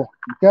of the ball.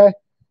 Okay.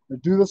 Now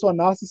do this one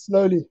nice and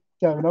slowly.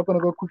 Okay, we're not gonna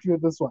go quickly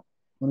with this one.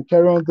 I'm gonna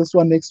carry on with this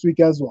one next week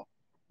as well.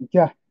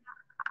 Okay.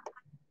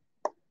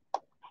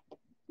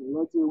 So you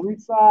go to the weak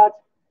side,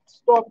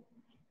 stop,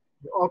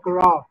 you arc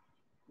around.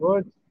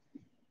 Good.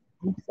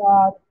 Weak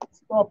side,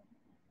 stop,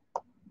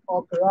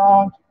 arc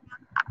around.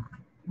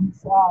 Weak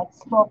side,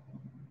 stop,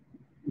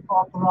 you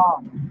arc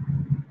around.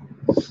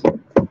 Weak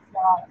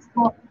side,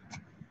 stop,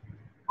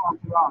 arc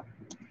around.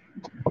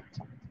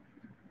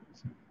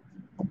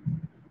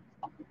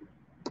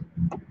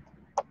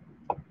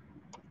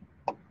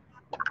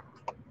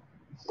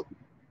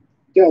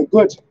 Okay,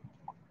 good.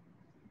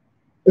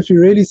 If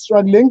you're really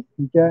struggling,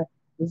 okay,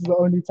 this is the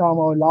only time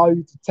I'll allow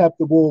you to tap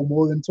the ball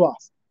more than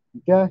twice.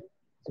 Okay,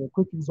 so a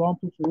quick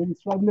example, if you're really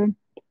struggling,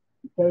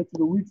 you carry it to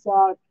the weak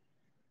side,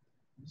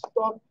 you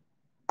stop,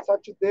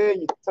 touch it there,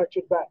 you touch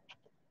it back.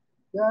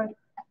 Okay,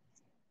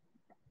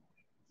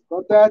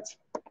 got that?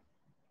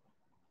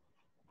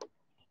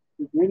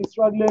 If you're really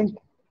struggling,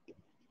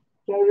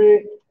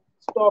 carry,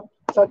 stop,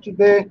 touch it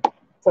there,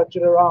 touch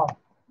it around.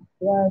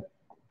 Okay,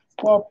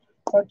 stop,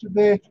 touch it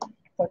there,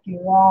 touch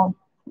it around.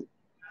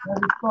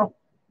 Carry, stop,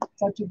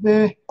 touch it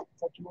there,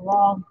 touch it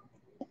around.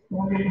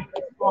 Carry,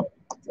 stop,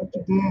 touch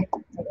it there,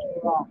 touch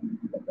it around.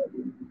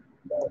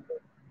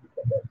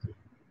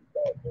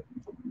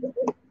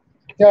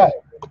 Okay.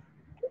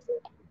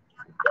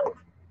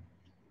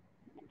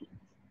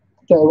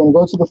 Okay, we're gonna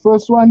go to the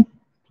first one.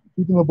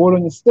 Keeping the ball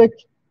on your stick.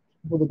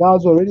 For the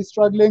guys who are already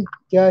struggling,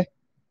 okay.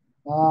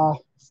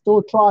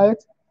 Still try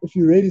it. If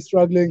you're really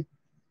struggling,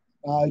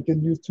 you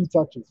can use 2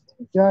 touches.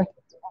 Okay.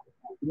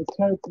 Let's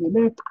carry to the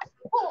left.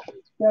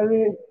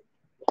 Carry.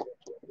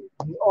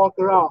 You arc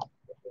around.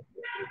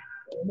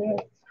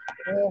 Left.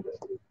 Left.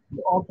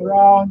 You arc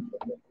around.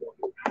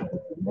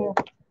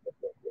 Left.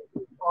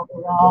 Arc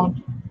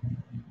around.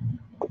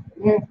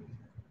 Left.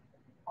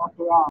 Arc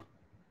around.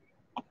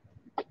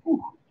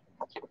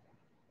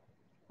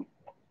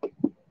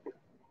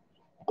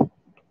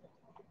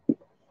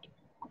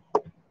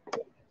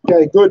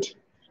 Okay, good.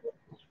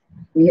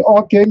 When you're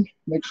arcing,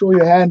 make sure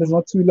your hand is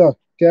not too low.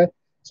 Okay,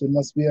 so it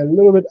must be a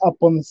little bit up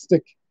on the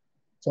stick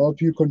to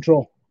help you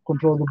control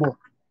the ball.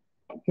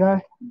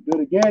 Okay, do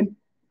it again.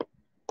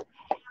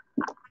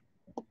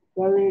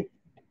 Carry,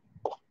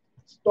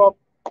 stop,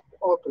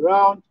 arc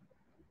around.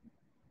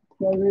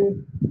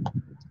 Carry,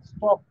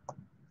 stop,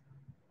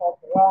 arc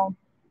around.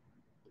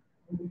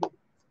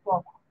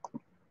 Stop,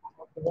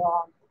 arc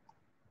around.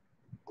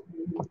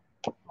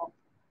 Stop,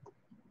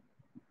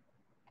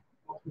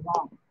 arc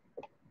around.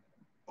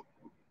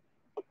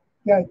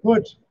 Okay,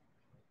 good.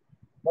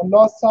 One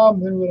last time,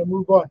 then we're gonna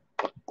move on.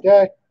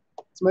 Okay,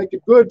 let's make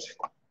it good.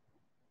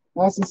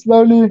 Nice and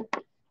slowly.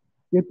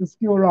 Get the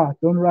skill right.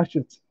 Don't rush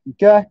it.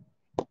 Okay.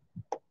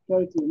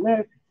 Go to the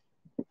left.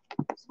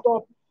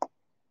 Stop.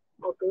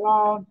 Walk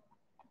around.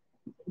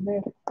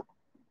 Left.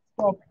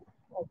 Stop.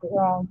 Walk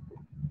around.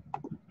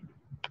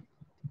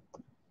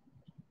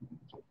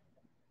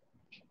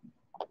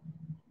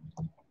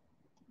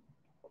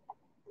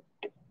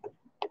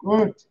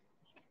 Good.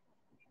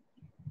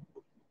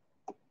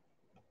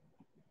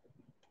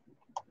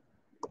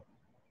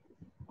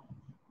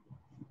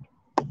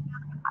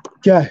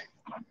 Okay.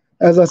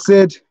 As I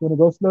said, we're gonna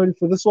go slowly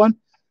for this one.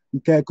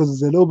 Okay, because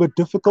it's a little bit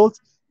difficult.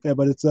 Okay,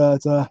 but it's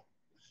a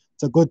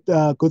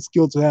good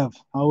skill to have.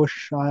 I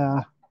wish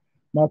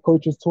my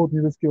coaches taught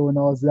me this skill when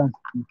I was young.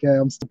 Okay,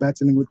 I'm still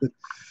battling with it.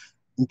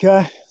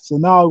 Okay, so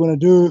now we're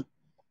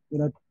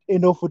gonna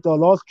end off with our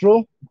last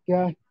drill.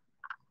 Okay,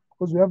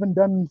 because we haven't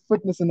done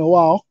fitness in a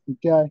while.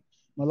 Okay,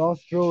 my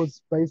last drill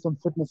is based on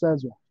fitness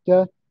as well.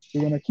 Okay,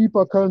 we're gonna keep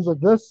our cones like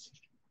this.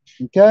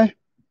 Okay,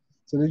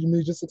 so let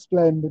me just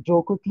explain the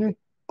drill quickly.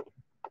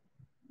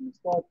 You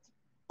start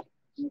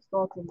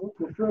with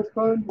the first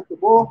cone with the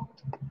ball.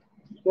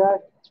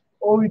 Okay,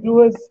 all we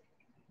do is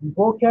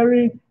ball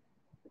carry,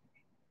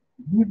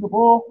 leave the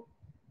ball,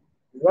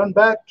 run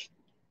back.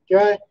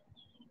 Okay,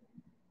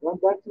 run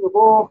back to the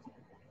ball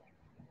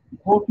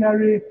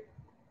carry,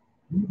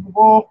 leave the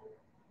ball,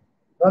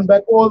 run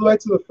back all the way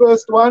to the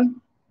first one.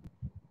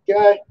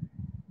 Okay,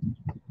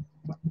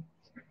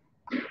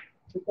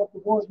 pick up the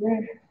ball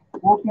again,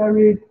 ball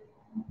carry,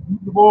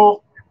 leave the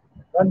ball,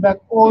 run back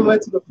all the way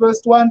to the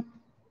first one.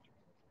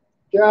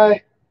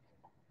 Okay,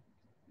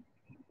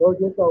 go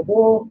get our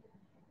ball,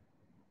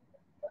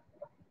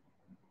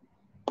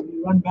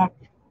 and run back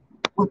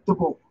with the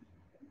ball.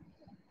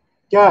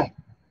 Okay,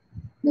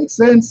 makes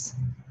sense.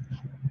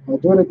 I'll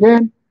do it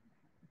again.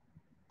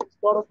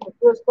 Start off from the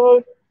first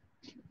cone,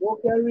 ball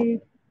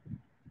carry,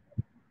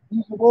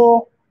 leave the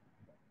ball,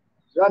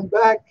 run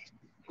back.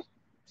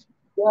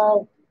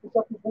 Okay, pick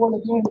up the ball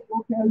again,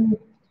 ball carry,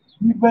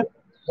 leave it,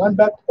 run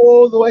back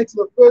all the way to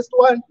the first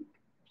one.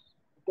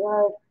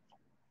 Okay,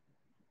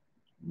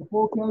 the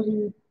ball carry,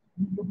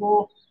 leave the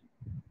ball,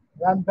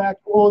 run back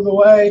all the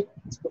way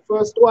to the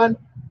first one.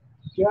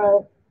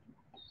 Okay,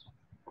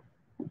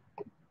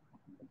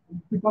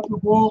 pick up the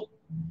ball,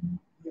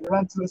 and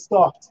run to the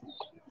start.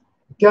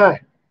 Okay,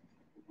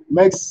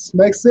 makes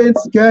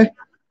sense. Okay,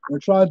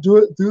 we'll try to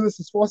do this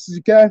as fast as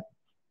you can.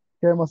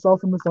 Okay,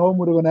 myself and Mr.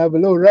 Homewood are gonna have a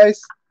little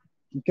race.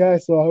 Okay,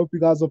 so I hope you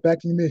guys are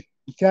backing me.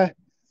 Okay,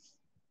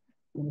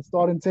 I'm gonna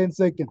start in 10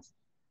 seconds.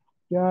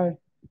 Okay,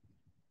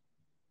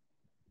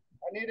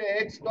 I need a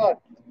head start.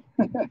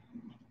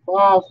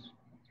 5,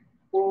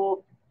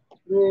 4,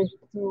 3,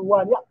 2,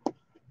 1. Yeah.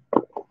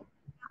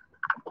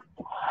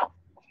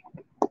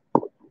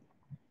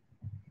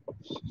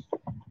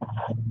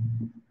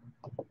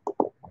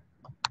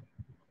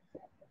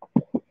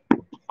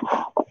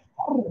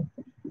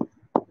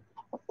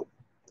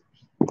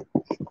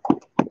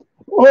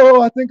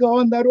 Oh, I think I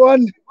won that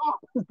one.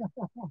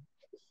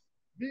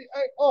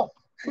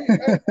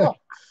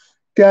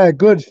 Okay,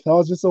 good. That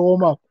was just a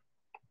warm up.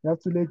 You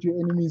have to let your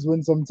enemies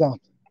win sometimes.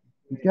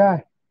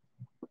 Okay.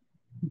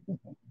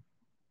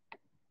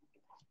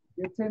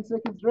 Get 10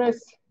 seconds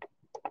rest.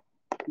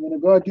 I'm gonna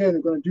go again.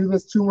 We're gonna do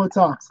this 2 more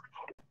times.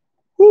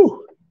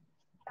 Whew.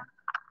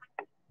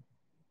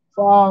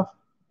 5,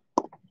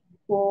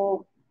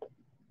 4,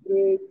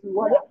 3, 2,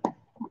 1.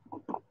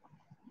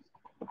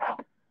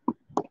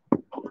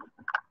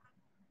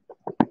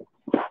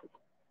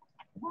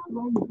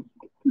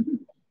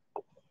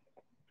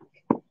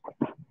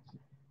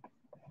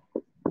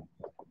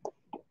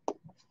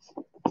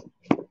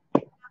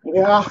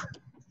 Yeah,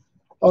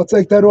 I'll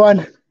take that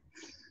one.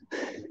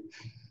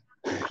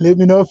 Let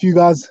me know if you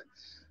guys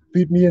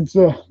beat me in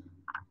sir.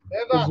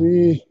 Because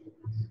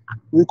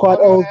we're quite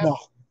old now.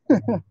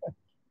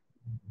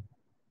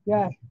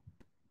 Yeah.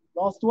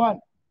 Last one.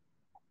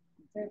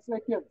 10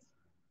 seconds.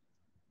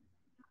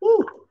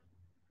 Woo.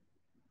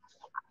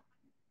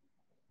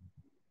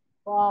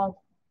 5,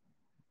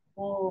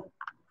 4,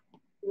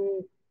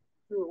 3,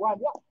 2, 1.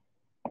 Yeah.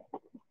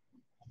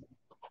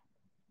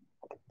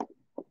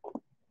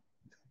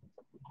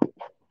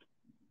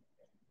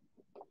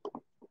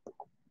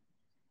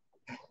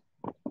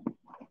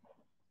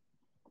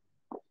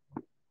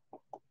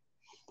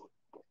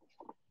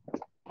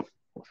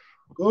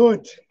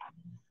 Good.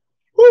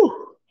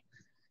 Woo.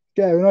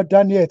 Okay, we're not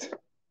done yet.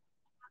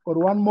 Got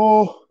one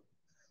more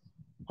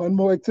One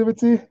more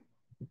activity.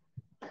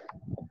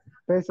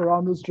 Pace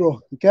around this draw.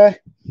 Okay.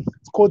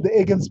 It's called the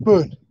egg and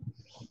spoon.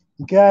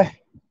 Okay.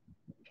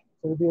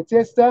 So it'll be a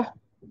tester.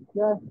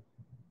 Okay.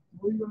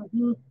 What you're gonna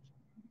do?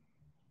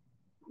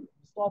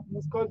 Start in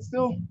this cone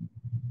still.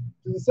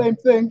 Do the same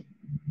thing,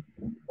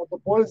 but the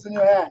ball is in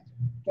your hand.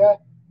 Okay.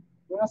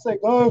 When I say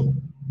go,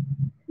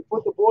 you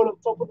put the ball on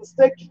top of the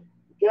stick.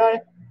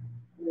 Okay.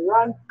 You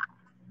run.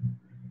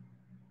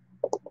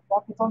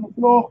 Back it on the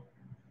floor.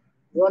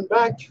 Run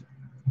back.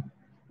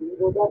 And you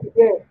go back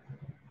again.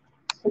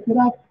 Pick it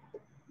up.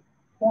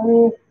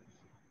 Carry it.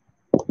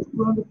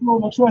 Put on the floor.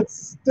 Make sure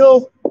it's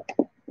still.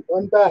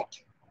 Run back.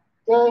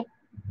 Okay.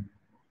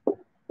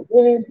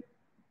 Then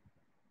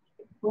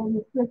throw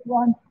your stick,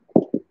 run.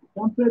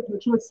 Jump it.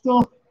 Make sure it's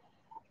still.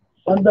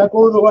 Run back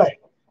all the way.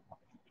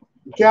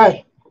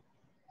 Okay.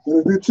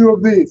 Gonna do 2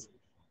 of these.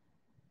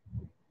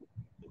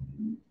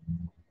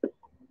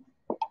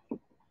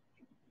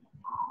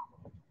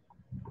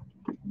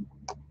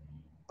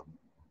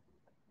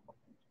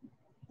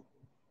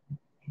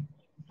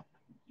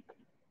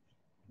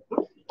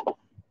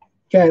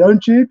 Okay,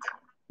 don't cheat.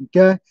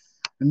 Okay,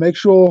 and make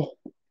sure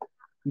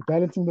you're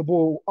balancing the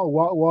ball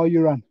while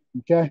you run.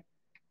 Okay,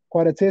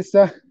 quite a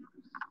tester,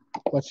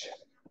 but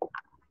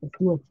let's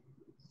do it.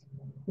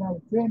 Okay,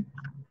 10,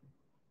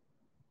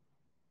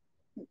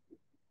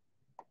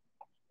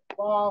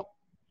 5,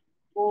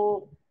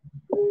 4,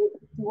 3, 2,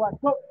 1,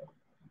 go.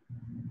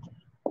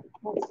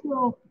 Let's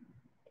go.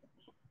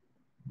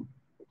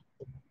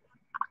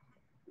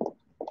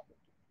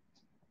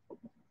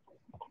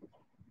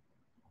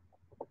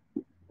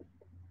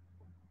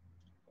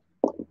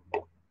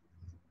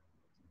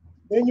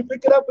 Then you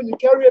pick it up and you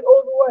carry it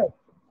all the way.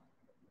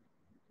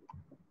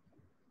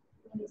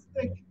 On the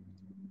stick.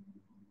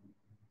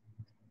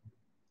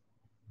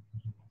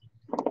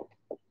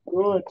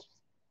 Good.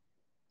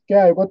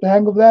 Okay, I got the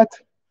hang of that.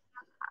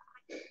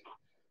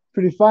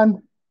 Pretty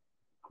fun.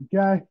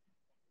 Okay.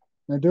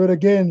 Now do it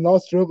again.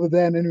 Last dribble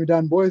there, and then we're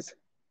done, boys.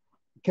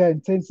 Okay,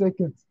 in 10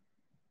 seconds.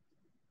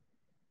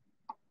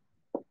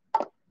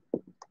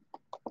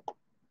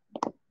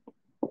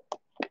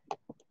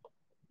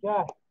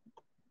 Okay.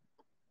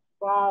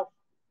 5,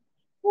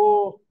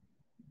 4,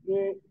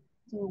 3,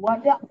 2,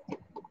 1. Yeah.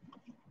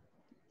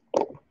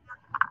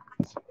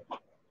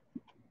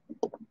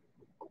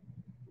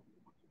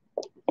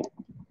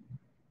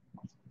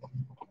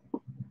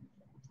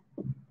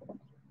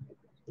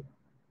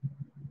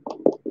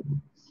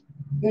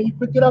 Then you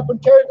pick it up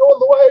and carry it all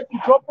the way. If you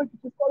drop it,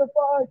 you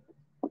disqualified.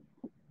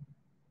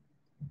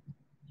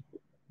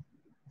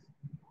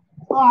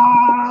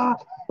 Ah!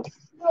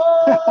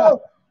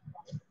 No!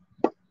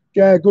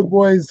 Okay, good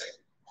boys.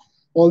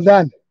 All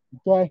done.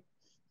 Okay.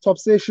 Top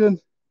session.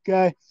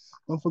 Okay.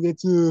 Don't forget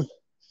to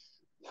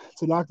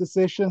like the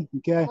session.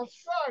 Okay.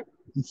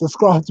 And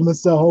subscribe to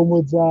Mr.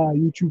 Homewood's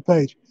YouTube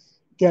page.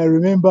 Okay.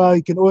 Remember,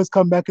 you can always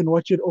come back and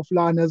watch it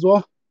offline as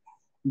well.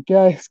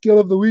 Okay. Skill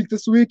of the week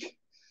this week.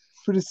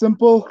 Pretty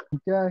simple.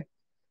 Okay.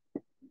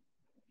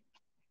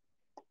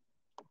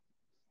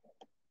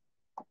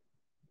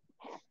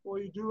 All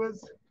you do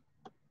is,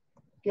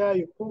 okay,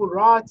 you pull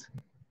right,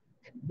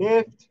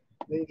 left,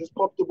 then you just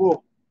pop the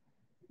ball.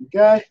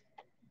 Okay.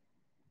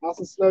 Nice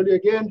and slowly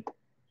again.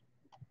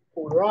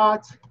 Pull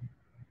right,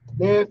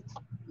 left,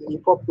 then you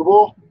pop the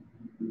ball.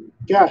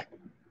 Okay.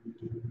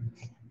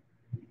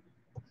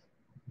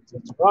 So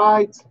it's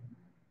right,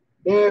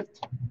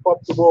 left,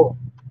 pop the ball.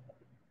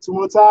 2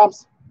 more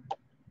times.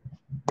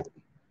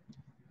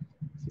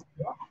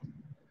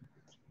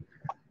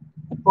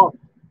 Pop.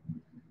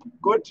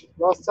 Good.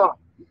 Last time.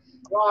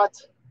 Right,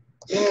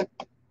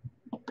 left,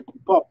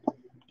 pop.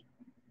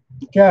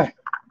 Okay.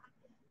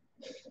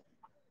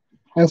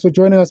 Thanks for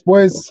joining us,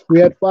 boys. We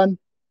had fun. I'm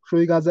sure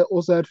you guys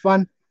also had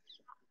fun.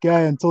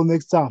 Okay, until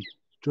next time.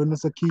 Join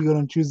us at Keegan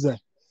on Tuesday.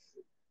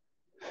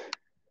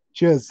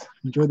 Cheers.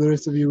 Enjoy the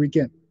rest of your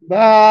weekend.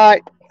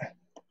 Bye.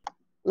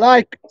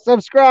 Like,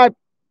 subscribe.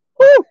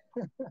 Woo!